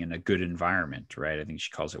coaching and a good environment, right? I think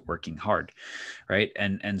she calls it working hard, right?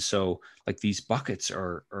 And so like these buckets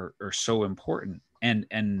are so important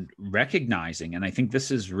and recognizing, and I think this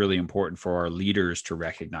is really important for our leaders to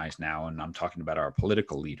recognize now, and I'm talking about our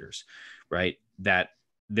political leaders, right? That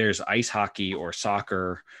there's ice hockey or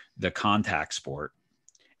soccer, the contact sport,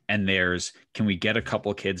 and can we get a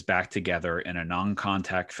couple of kids back together in a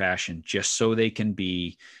non-contact fashion just so they can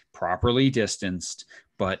be properly distanced,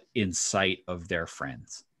 but in sight of their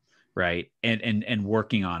friends, right? And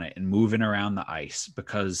working on it and moving around the ice,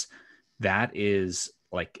 because that's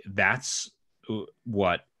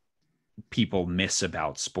what people miss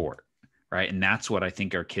about sport. Right. And that's what I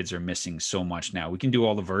think our kids are missing so much now. We can do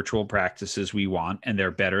all the virtual practices we want, and they're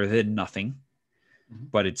better than nothing,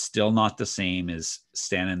 but it's still not the same as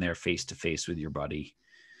standing there face to face with your buddy.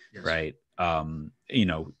 Yes. Right.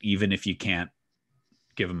 Even if you can't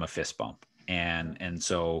give them a fist bump. And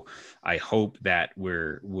so I hope that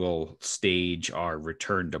we'll stage our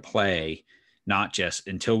return to play, not just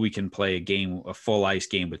until we can play a full ice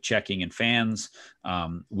game with checking and fans.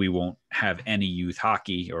 We won't have any youth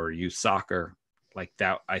hockey or youth soccer like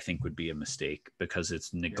that. I think would be a mistake because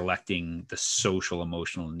it's neglecting the social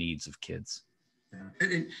emotional needs of kids. Yeah.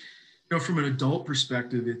 And from an adult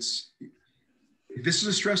perspective, this is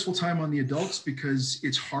a stressful time on the adults because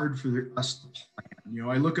it's hard for us to plan.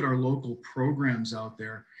 I look at our local programs out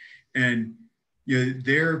there, and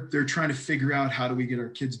they're trying to figure out how do we get our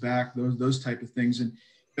kids back, those type of things. And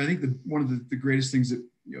I think one of the greatest things that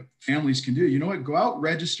families can do, go out,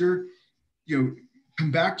 register,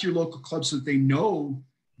 come back to your local club so that they know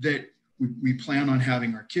that we plan on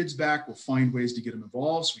having our kids back. We'll find ways to get them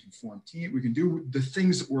involved so we can form team. We can do the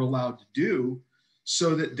things that we're allowed to do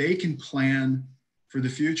so that they can plan for the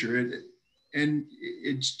future. And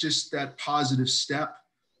it's just that positive step,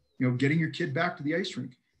 getting your kid back to the ice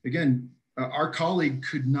rink. Again, our colleague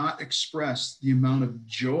could not express the amount of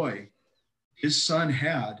joy his son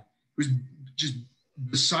had. He was just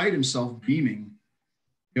beside himself, beaming,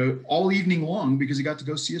 all evening long because he got to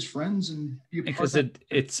go see his friends and be a part of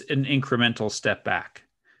it's an incremental step back,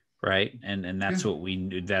 right? And that's what we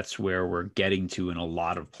knew. That's where we're getting to in a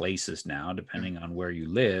lot of places now, depending on where you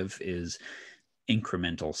live, is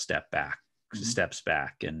incremental steps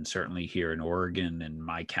back. And certainly here in Oregon and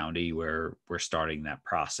my county, where we're starting that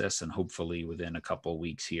process, and hopefully within a couple of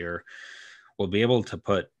weeks here, we'll be able to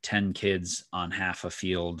put 10 kids on half a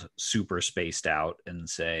field, super spaced out, and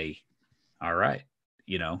say, all right,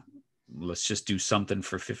 let's just do something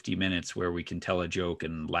for 50 minutes where we can tell a joke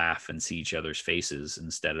and laugh and see each other's faces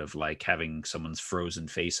instead of like having someone's frozen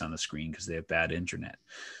face on the screen because they have bad internet.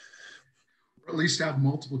 Or at least have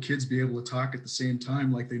multiple kids be able to talk at the same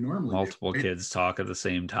time like they normally multiple do. Kids talk at the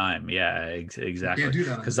same time. Yeah, exactly. Can't do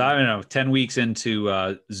that. Because I don't know, 10 weeks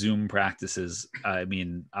into Zoom practices, I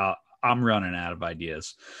mean, I'm running out of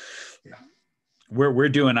ideas. Yeah. We're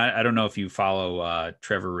doing, I don't know if you follow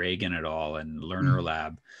Trevor Reagan at all and Learner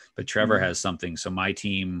Lab, but Trevor has something. So my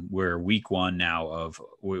team, we're week one now of,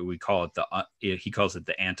 we call it he calls it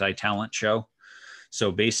the anti-talent show.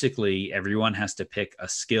 So basically everyone has to pick a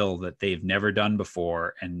skill that they've never done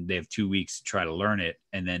before, and they have 2 weeks to try to learn it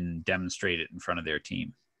and then demonstrate it in front of their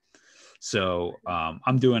team. So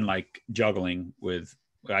I'm doing like juggling with,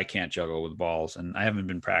 I can't juggle with balls, and I haven't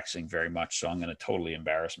been practicing very much, so I'm going to totally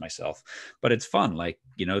embarrass myself, but it's fun. Like,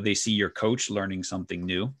 they see your coach learning something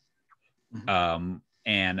new. And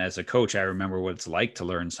as a coach, I remember what it's like to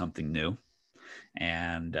learn something new.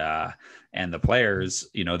 And the players,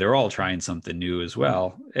 they're all trying something new as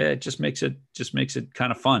well. It just makes it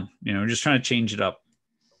kind of fun, just trying to change it up.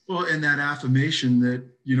 Well, and that affirmation that,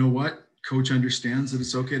 what, coach understands that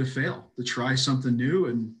it's okay to fail, to try something new.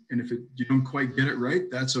 And if you don't quite get it right,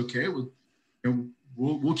 that's okay.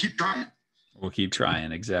 We'll keep trying. We'll keep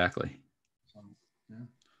trying. Exactly.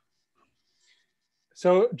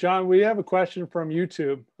 So, John, we have a question from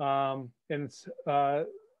YouTube. And it's, the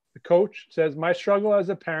coach says, my struggle as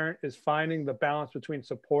a parent is finding the balance between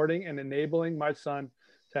supporting and enabling my son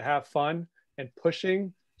to have fun and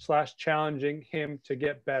pushing/challenging him to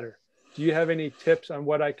get better. Do you have any tips on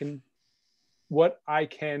what I can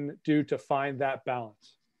do to find that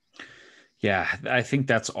balance? Yeah, I think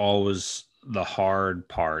that's always the hard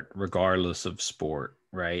part, regardless of sport,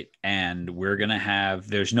 right? And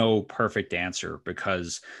there's no perfect answer,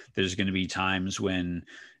 because there's going to be times when,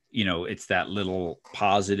 it's that little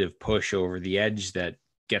positive push over the edge that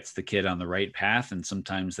gets the kid on the right path. And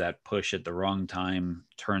sometimes that push at the wrong time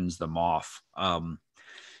turns them off.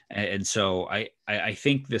 And so I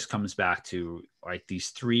think this comes back to like these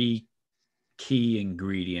three key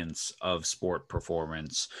ingredients of sport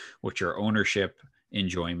performance, which are ownership,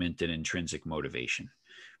 enjoyment, and intrinsic motivation,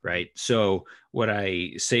 right? So what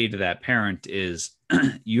I say to that parent is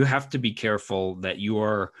you have to be careful that you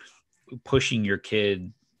are pushing your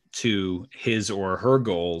kid to his or her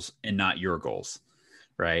goals and not your goals,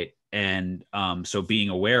 right? And so being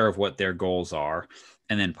aware of what their goals are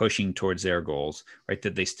and then pushing towards their goals, right?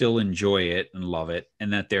 That they still enjoy it and love it,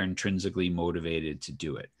 and that they're intrinsically motivated to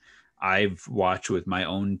do it. I've watched with my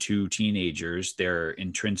own two teenagers, their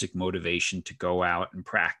intrinsic motivation to go out and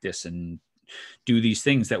practice and do these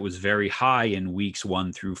things that was very high in weeks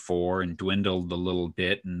 1 through 4 and dwindled a little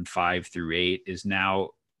bit in 5 through 8 is now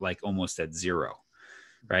like almost at 0.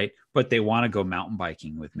 Right. But they want to go mountain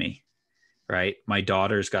biking with me. Right. My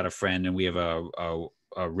daughter's got a friend and we have a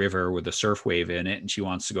river with a surf wave in it, and she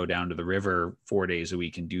wants to go down to the river 4 days a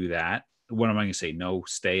week and do that. What am I going to say? No,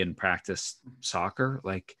 stay and practice soccer.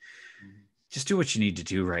 Like, just do what you need to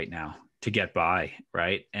do right now to get by.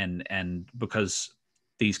 Right. And because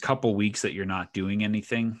these couple weeks that you're not doing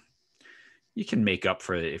anything, you can make up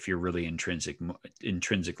for it if you're really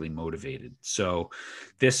intrinsically motivated. So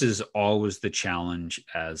this is always the challenge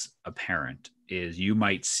as a parent, is you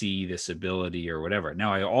might see this ability or whatever.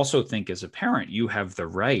 Now, I also think as a parent, you have the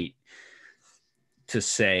right to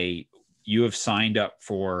say, you have signed up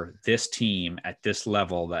for this team at this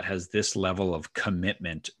level that has this level of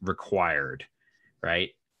commitment required, right?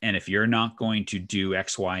 And if you're not going to do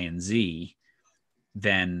X, Y, and Z,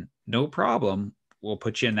 then no problem. We'll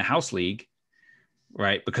put you in the house league,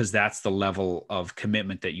 right? Because that's the level of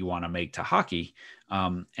commitment that you want to make to hockey.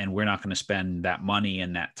 And we're not going to spend that money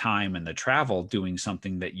and that time and the travel doing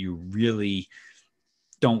something that you really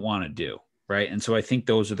don't want to do. Right. And so I think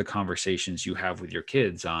those are the conversations you have with your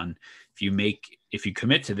kids on, if you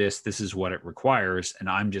commit to this, this is what it requires. And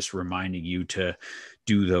I'm just reminding you to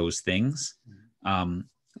do those things.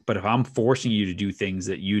 But if I'm forcing you to do things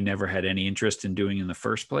that you never had any interest in doing in the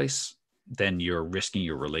first place, then you're risking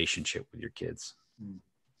your relationship with your kids.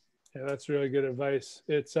 Yeah, that's really good advice.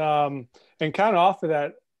 It's and kind of off of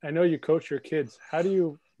that, I know you coach your kids. How do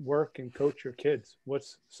you work and coach your kids?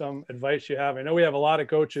 What's some advice you have? I know we have a lot of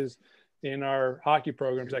coaches in our hockey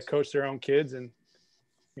programs that coach their own kids, and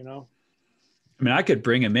I mean, I could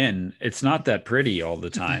bring them in. It's not that pretty all the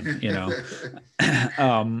time,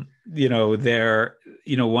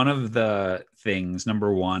 one of the things,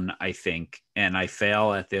 number one, I think, and I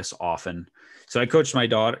fail at this often. So I coached my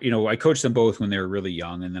daughter, I coached them both when they were really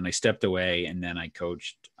young, and then I stepped away, and then I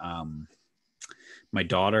coached my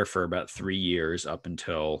daughter for about 3 years up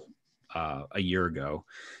until a year ago.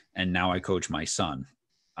 And now I coach my son.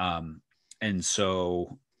 And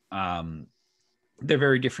so they're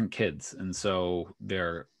very different kids. And so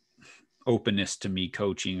their openness to me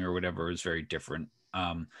coaching or whatever is very different.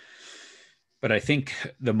 But I think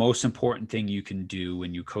the most important thing you can do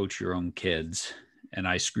when you coach your own kids, and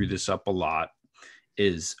I screw this up a lot,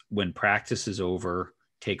 is when practice is over,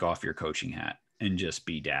 take off your coaching hat and just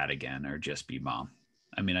be dad again, or just be mom.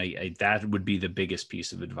 I mean, I that would be the biggest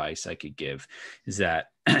piece of advice I could give, is that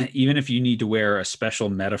even if you need to wear a special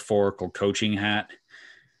metaphorical coaching hat,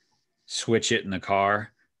 switch it in the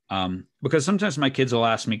car. Because sometimes my kids will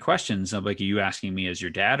ask me questions of like, are you asking me as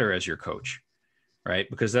your dad or as your coach? Right.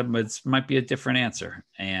 Because that might be a different answer.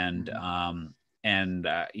 And I'd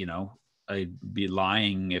be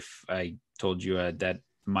lying if I told you that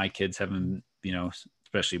my kids haven't,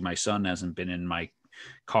 especially my son hasn't been in my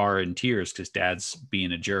car in tears because dad's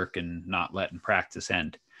being a jerk and not letting practice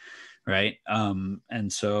end. Right.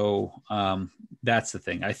 And so that's the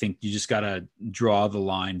thing. I think you just got to draw the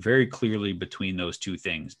line very clearly between those two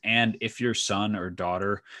things. And if your son or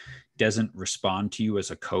daughter doesn't respond to you as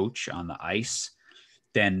a coach on the ice,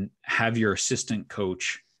 then have your assistant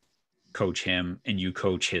coach him and you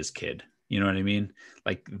coach his kid. You know what I mean?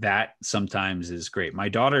 Like that sometimes is great. My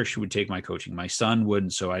daughter, she would take my coaching. My son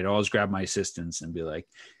wouldn't. So I'd always grab my assistants and be like,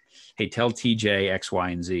 hey, tell TJ X, Y,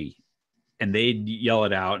 and Z. And they'd yell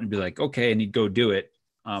it out and be like, okay. And he'd go do it.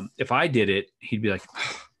 If I did it, he'd be like,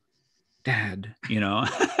 oh, Dad,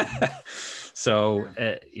 So,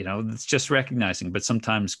 it's just recognizing. But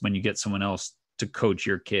sometimes when you get someone else to coach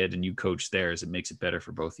your kid and you coach theirs, it makes it better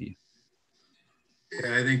for both of you.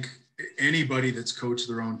 Yeah, I think anybody that's coached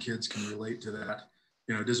their own kids can relate to that.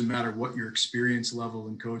 It doesn't matter what your experience level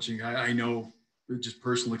in coaching. I know just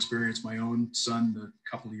personal experience, my own son, the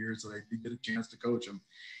couple of years that I did get a chance to coach him,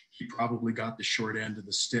 he probably got the short end of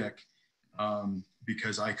the stick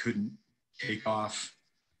because I couldn't take off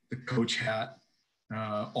the coach hat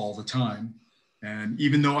all the time. And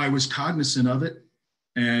even though I was cognizant of it,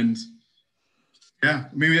 and yeah,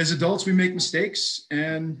 maybe as adults, we make mistakes,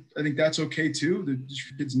 and I think that's okay too. The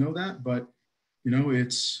kids know that, but we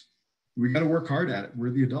got to work hard at it.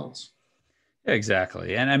 We're the adults. Yeah,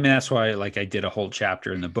 exactly. And I mean, that's why I did a whole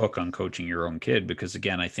chapter in the book on coaching your own kid, because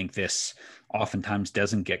again, I think this oftentimes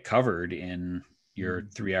doesn't get covered in your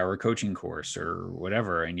 3-hour coaching course or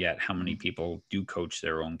whatever. And yet how many people do coach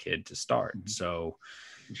their own kid to start? Mm-hmm. So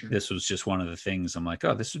sure. This was just one of the things I'm like,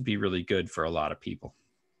 oh, this would be really good for a lot of people.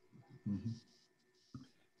 Mm-hmm.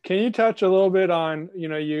 Can you touch a little bit on,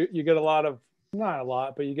 you get a lot of, not a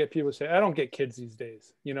lot, but you get people say, I don't get kids these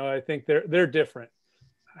days. I think they're different.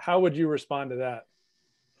 How would you respond to that?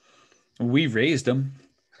 We raised them.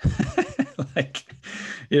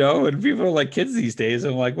 When people are like kids these days,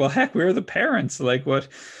 I'm like, well, heck, we're the parents. Like what,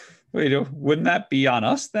 wouldn't that be on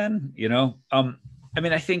us then?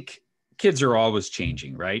 I think kids are always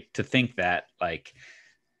changing, right? To think that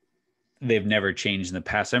they've never changed in the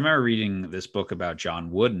past. I remember reading this book about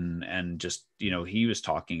John Wooden, and just, he was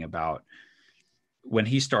talking about when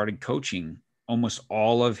he started coaching, almost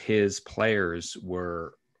all of his players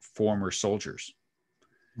were former soldiers.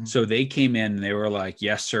 Mm-hmm. So they came in and they were like,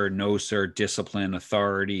 yes, sir, no, sir, discipline,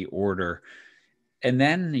 authority, order. And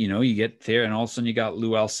then, you get there and all of a sudden you got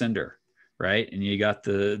Lou Alcindor, right? And you got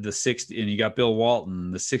the 60s, and you got Bill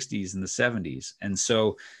Walton, the 60s and the 70s. And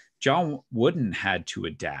so John Wooden had to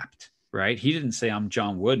adapt, right? He didn't say, I'm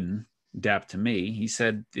John Wooden, adapt to me. He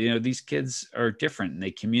said, these kids are different and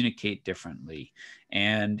they communicate differently.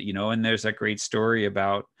 And, and there's that great story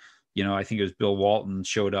about, I think it was Bill Walton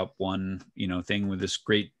showed up one, thing with this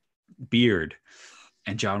great beard.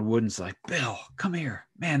 And John Wooden's like, Bill, come here,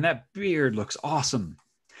 man, that beard looks awesome.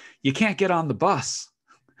 You can't get on the bus,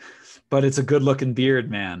 but it's a good looking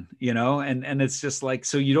beard, man, and it's just like,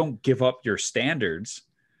 so you don't give up your standards,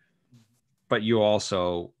 but you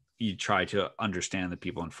try to understand the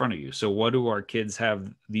people in front of you. So what do our kids have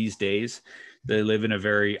these days? They live in a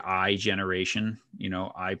very I generation,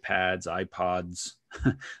 iPads, iPods,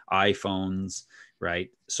 iPhones, right?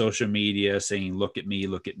 Social media saying, look at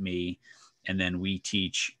me. And then we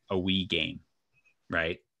teach a we game,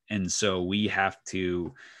 right? And so we have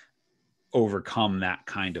to overcome that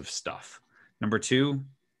kind of stuff. Number 2,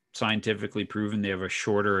 scientifically proven, they have a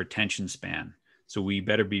shorter attention span. So we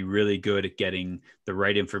better be really good at getting the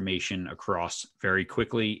right information across very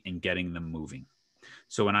quickly and getting them moving.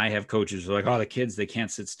 So when I have coaches who are like, oh, the kids, they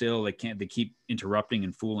can't sit still. They keep interrupting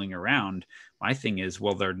and fooling around. My thing is,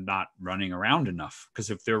 well, they're not running around enough, because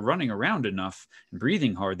if they're running around enough and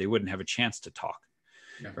breathing hard, they wouldn't have a chance to talk.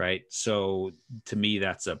 Yeah. Right. So to me,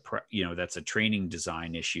 that's a training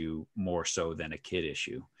design issue more so than a kid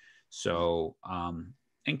issue. So,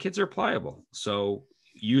 and kids are pliable. So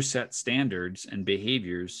you set standards and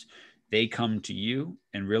behaviors, they come to you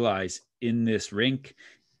and realize in this rink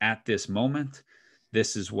at this moment,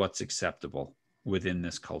 this is what's acceptable within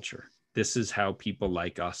this culture. This is how people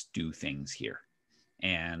like us do things here.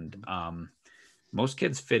 And most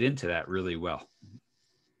kids fit into that really well.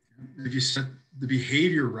 If you set the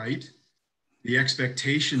behavior right, the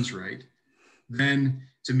expectations right, then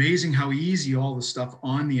it's amazing how easy all the stuff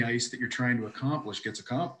on the ice that you're trying to accomplish gets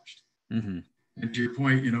accomplished. Mm-hmm. And to your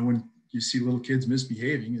point, when you see little kids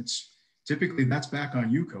misbehaving, it's typically that's back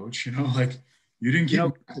on you, coach. You didn't keep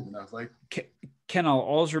active enough. Ken, I'll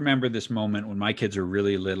always remember this moment when my kids are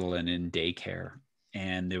really little and in daycare,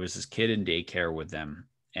 and there was this kid in daycare with them,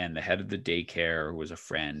 and the head of the daycare was a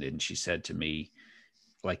friend, and she said to me,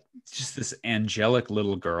 just this angelic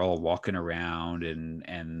little girl walking around,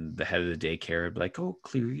 and the head of the daycare would be like, oh,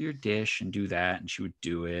 clear your dish and do that. And she would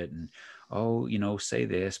do it. And, oh, say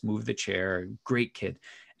this, move the chair. Great kid.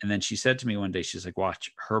 And then she said to me one day, she's like,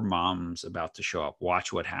 watch, her mom's about to show up.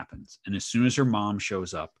 Watch what happens. And as soon as her mom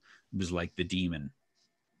shows up, it was like the demon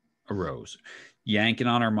arose, yanking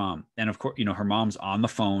on her mom. And of course, her mom's on the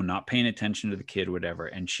phone, not paying attention to the kid, whatever.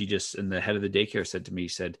 And and the head of the daycare said to me,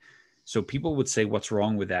 so people would say, what's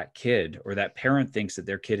wrong with that kid? Or that parent thinks that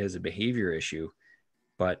their kid has a behavior issue,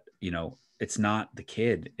 but it's not the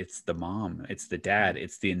kid, it's the mom, it's the dad,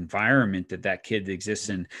 it's the environment that kid exists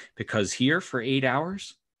in, because here for 8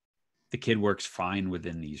 hours, the kid works fine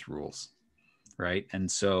within these rules. Right. And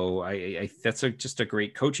so that's just a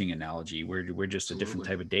great coaching analogy. We're just a different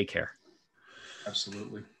type of daycare.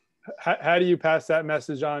 Absolutely. How do you pass that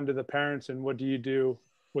message on to the parents, and what do you do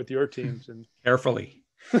with your teams? And carefully.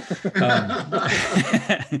 I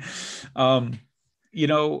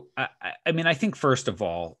think first of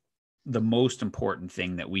all, the most important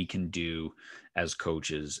thing that we can do as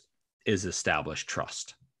coaches is establish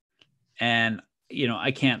trust. And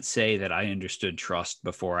I can't say that I understood trust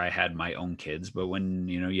before I had my own kids, but when,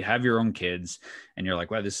 you have your own kids and you're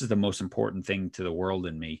like, wow, this is the most important thing to the world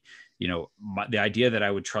in me. The idea that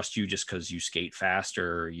I would trust you just because you skate fast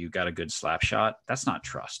or you got a good slap shot, that's not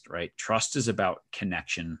trust, right? Trust is about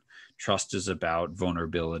connection. Trust is about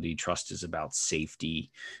vulnerability. Trust is about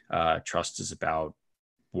safety. Trust is about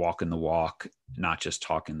walking the walk, not just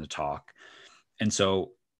talking the talk. And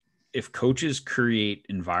so if coaches create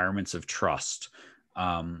environments of trust,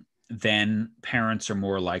 then parents are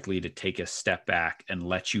more likely to take a step back and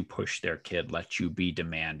let you push their kid, let you be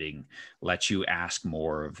demanding, let you ask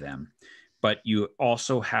more of them. But you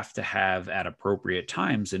also have to have, at appropriate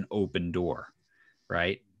times, an open door,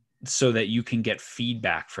 right? So that you can get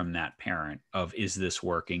feedback from that parent of, is this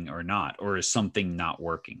working or not? Or is something not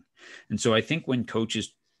working? And so I think when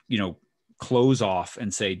coaches, close off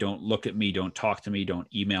and say, don't look at me, don't talk to me, don't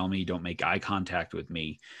email me, don't make eye contact with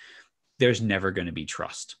me, there's never going to be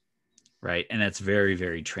trust, right? And that's very,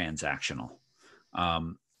 very transactional.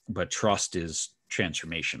 But trust is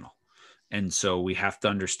transformational. And so we have to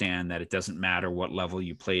understand that it doesn't matter what level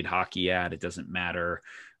you played hockey at. It doesn't matter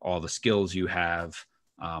all the skills you have.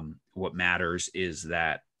 What matters is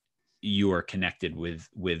that you are connected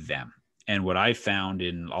with them. And what I found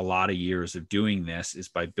in a lot of years of doing this is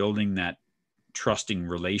by building that trusting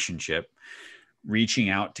relationship, reaching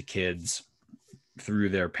out to kids through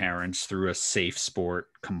their parents, through a safe sport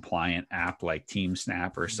compliant app like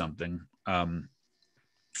TeamSnap or something.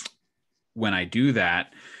 When I do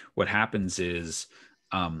that, what happens is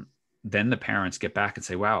then the parents get back and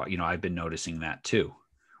say, wow, I've been noticing that too.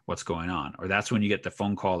 What's going on? Or that's when you get the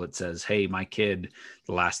phone call that says, hey, my kid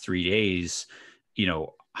the last 3 days,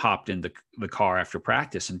 hopped in the car after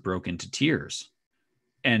practice and broke into tears.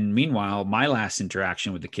 And meanwhile, my last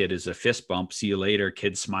interaction with the kid is a fist bump. See you later.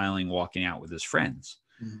 Kid smiling, walking out with his friends.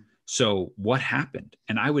 Mm-hmm. So what happened?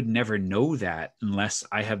 And I would never know that unless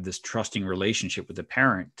I have this trusting relationship with the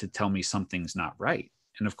parent to tell me something's not right.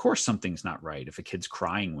 And of course, something's not right if a kid's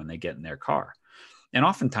crying when they get in their car. And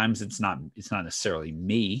oftentimes it's not necessarily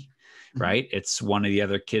me, mm-hmm. right? It's one of the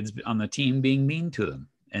other kids on the team being mean to them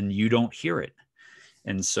and you don't hear it.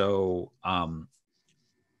 And so,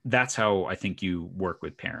 that's how I think you work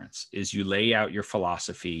with parents, is you lay out your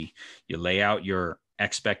philosophy, you lay out your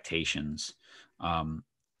expectations,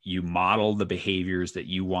 you model the behaviors that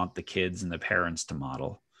you want the kids and the parents to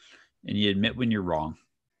model, and you admit when you're wrong,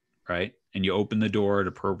 right? And you open the door at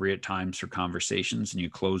appropriate times for conversations, and you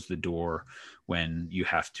close the door when you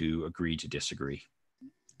have to agree to disagree.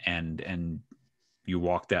 And you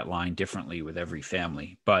walk that line differently with every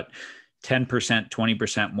family. But 10%,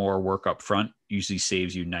 20% more work up front usually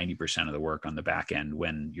saves you 90% of the work on the back end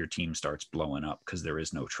when your team starts blowing up because there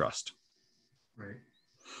is no trust. Right.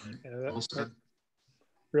 Yeah, that's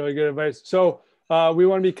really good advice. So we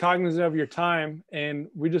want to be cognizant of your time, and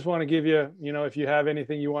we just want to give you, if you have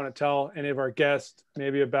anything you want to tell any of our guests,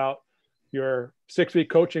 maybe about your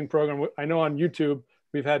 6-week coaching program. I know on YouTube,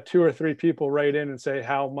 we've had 2 or 3 people write in and say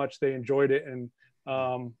how much they enjoyed it and,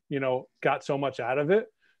 got so much out of it.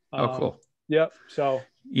 Oh, cool. Yep. So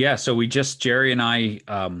we just, Jerry and I,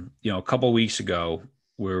 a couple of weeks ago,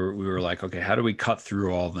 we were like, okay, how do we cut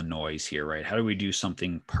through all the noise here, right? How do we do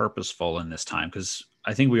something purposeful in this time? Because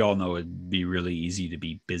I think we all know it'd be really easy to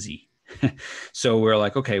be busy. So we're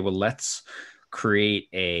like, okay, well, let's create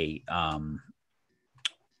a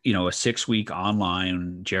 6-week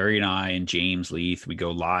online. Jerry and I and James Leith, we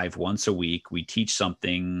go live once a week. We teach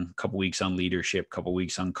something, a couple weeks on leadership, a couple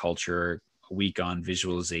weeks on culture, a week on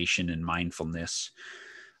visualization and mindfulness.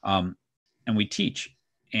 And we teach,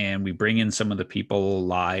 and we bring in some of the people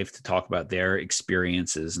live to talk about their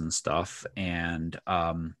experiences and stuff. And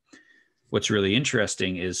what's really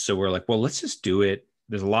interesting is, so we're like, well, let's just do it.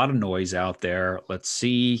 There's a lot of noise out there. Let's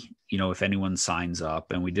see, if anyone signs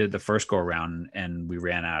up. And we did the first go around and we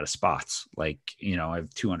ran out of spots. Like, I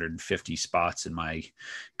have 250 spots in my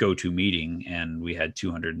go-to meeting, and we had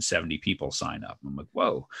 270 people sign up. I'm like,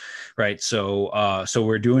 whoa. Right. So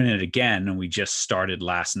we're doing it again. And we just started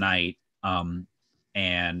last night.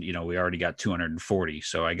 and we already got 240,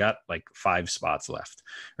 so I got like 5 spots left,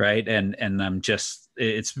 right? And I'm just,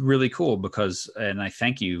 it's really cool because, and I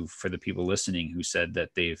thank you for the people listening who said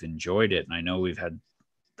that they've enjoyed it. And I know we've had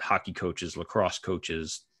hockey coaches, lacrosse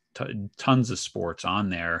coaches, tons of sports on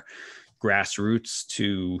there, grassroots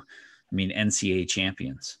to, NCAA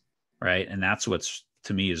champions, right? And that's what's,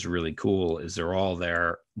 to me, is really cool, is they're all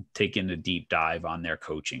there taking a deep dive on their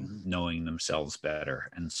coaching, knowing themselves better.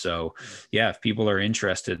 And so, yeah, if people are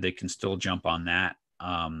interested, they can still jump on that.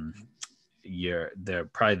 They're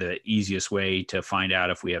probably the easiest way to find out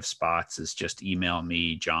if we have spots is just email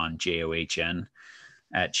me, John, JOHN,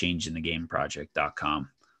 at changingthegameproject.com.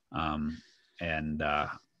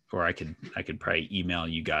 Or I could probably email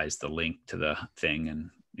you guys the link to the thing. And,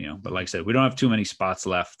 but like I said, we don't have too many spots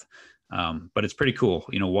left. But it's pretty cool.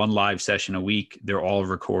 1 live session a week. They're all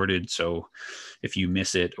recorded. So if you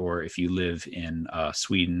miss it, or if you live in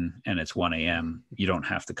Sweden and it's 1 a.m., you don't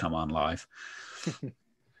have to come on live.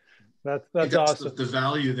 That's awesome. The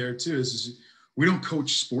value there too is we don't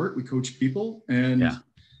coach sport, we coach people, and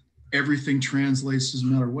everything translates,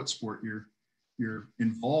 doesn't matter what sport you're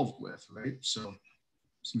involved with, right? So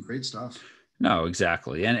some great stuff. No,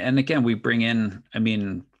 exactly. And again, we bring in,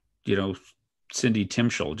 Cindy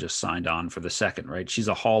Timschel just signed on for the second, right? She's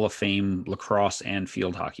a Hall of Fame lacrosse and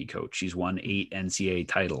field hockey coach. She's won 8 NCAA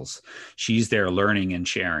titles. She's there learning and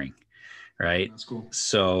sharing, right? That's cool.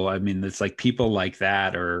 So, it's like people like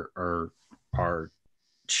that are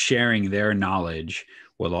sharing their knowledge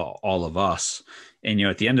with all of us. And,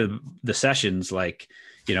 at the end of the sessions, like,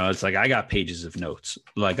 it's like, I got pages of notes,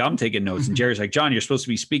 like I'm taking notes, and Jerry's like, John, you're supposed to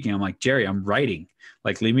be speaking. I'm like, Jerry, I'm writing,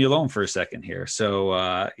 like, leave me alone for a second here.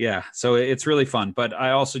 So, so it's really fun. But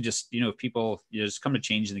I also just, if people, just come to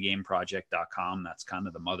changingthegameproject.com. That's kind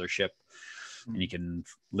of the mothership. And you can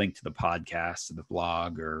link to the podcast, to the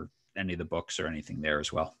blog, or any of the books or anything there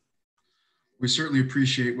as well. We certainly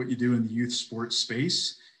appreciate what you do in the youth sports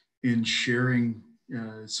space in sharing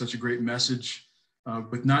such a great message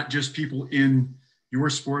with not just people in your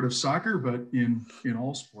sport of soccer, but in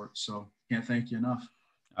all sports. So can't thank you enough.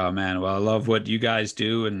 Oh man. Well, I love what you guys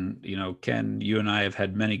do. And, Ken, you and I have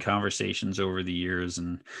had many conversations over the years,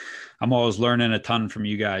 and I'm always learning a ton from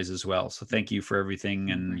you guys as well. So thank you for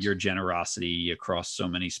everything and your generosity across so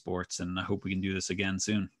many sports. And I hope we can do this again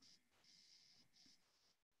soon.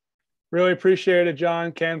 Really appreciate it,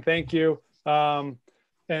 John. Ken, thank you. And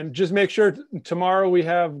just make sure tomorrow we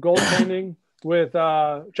have goaltending with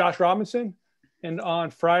Josh Robinson. And on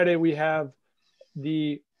Friday, we have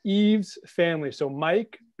the Eves family. So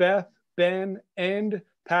Mike, Beth, Ben, and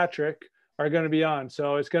Patrick are going to be on.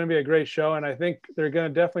 So it's going to be a great show. And I think they're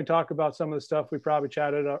going to definitely talk about some of the stuff we probably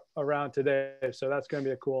chatted around today. So that's going to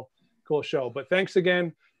be a cool show. But thanks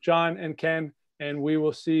again, John and Ken. And we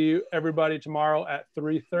will see everybody tomorrow at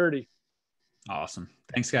 3:30. Awesome.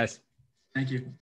 Thanks, guys. Thank you.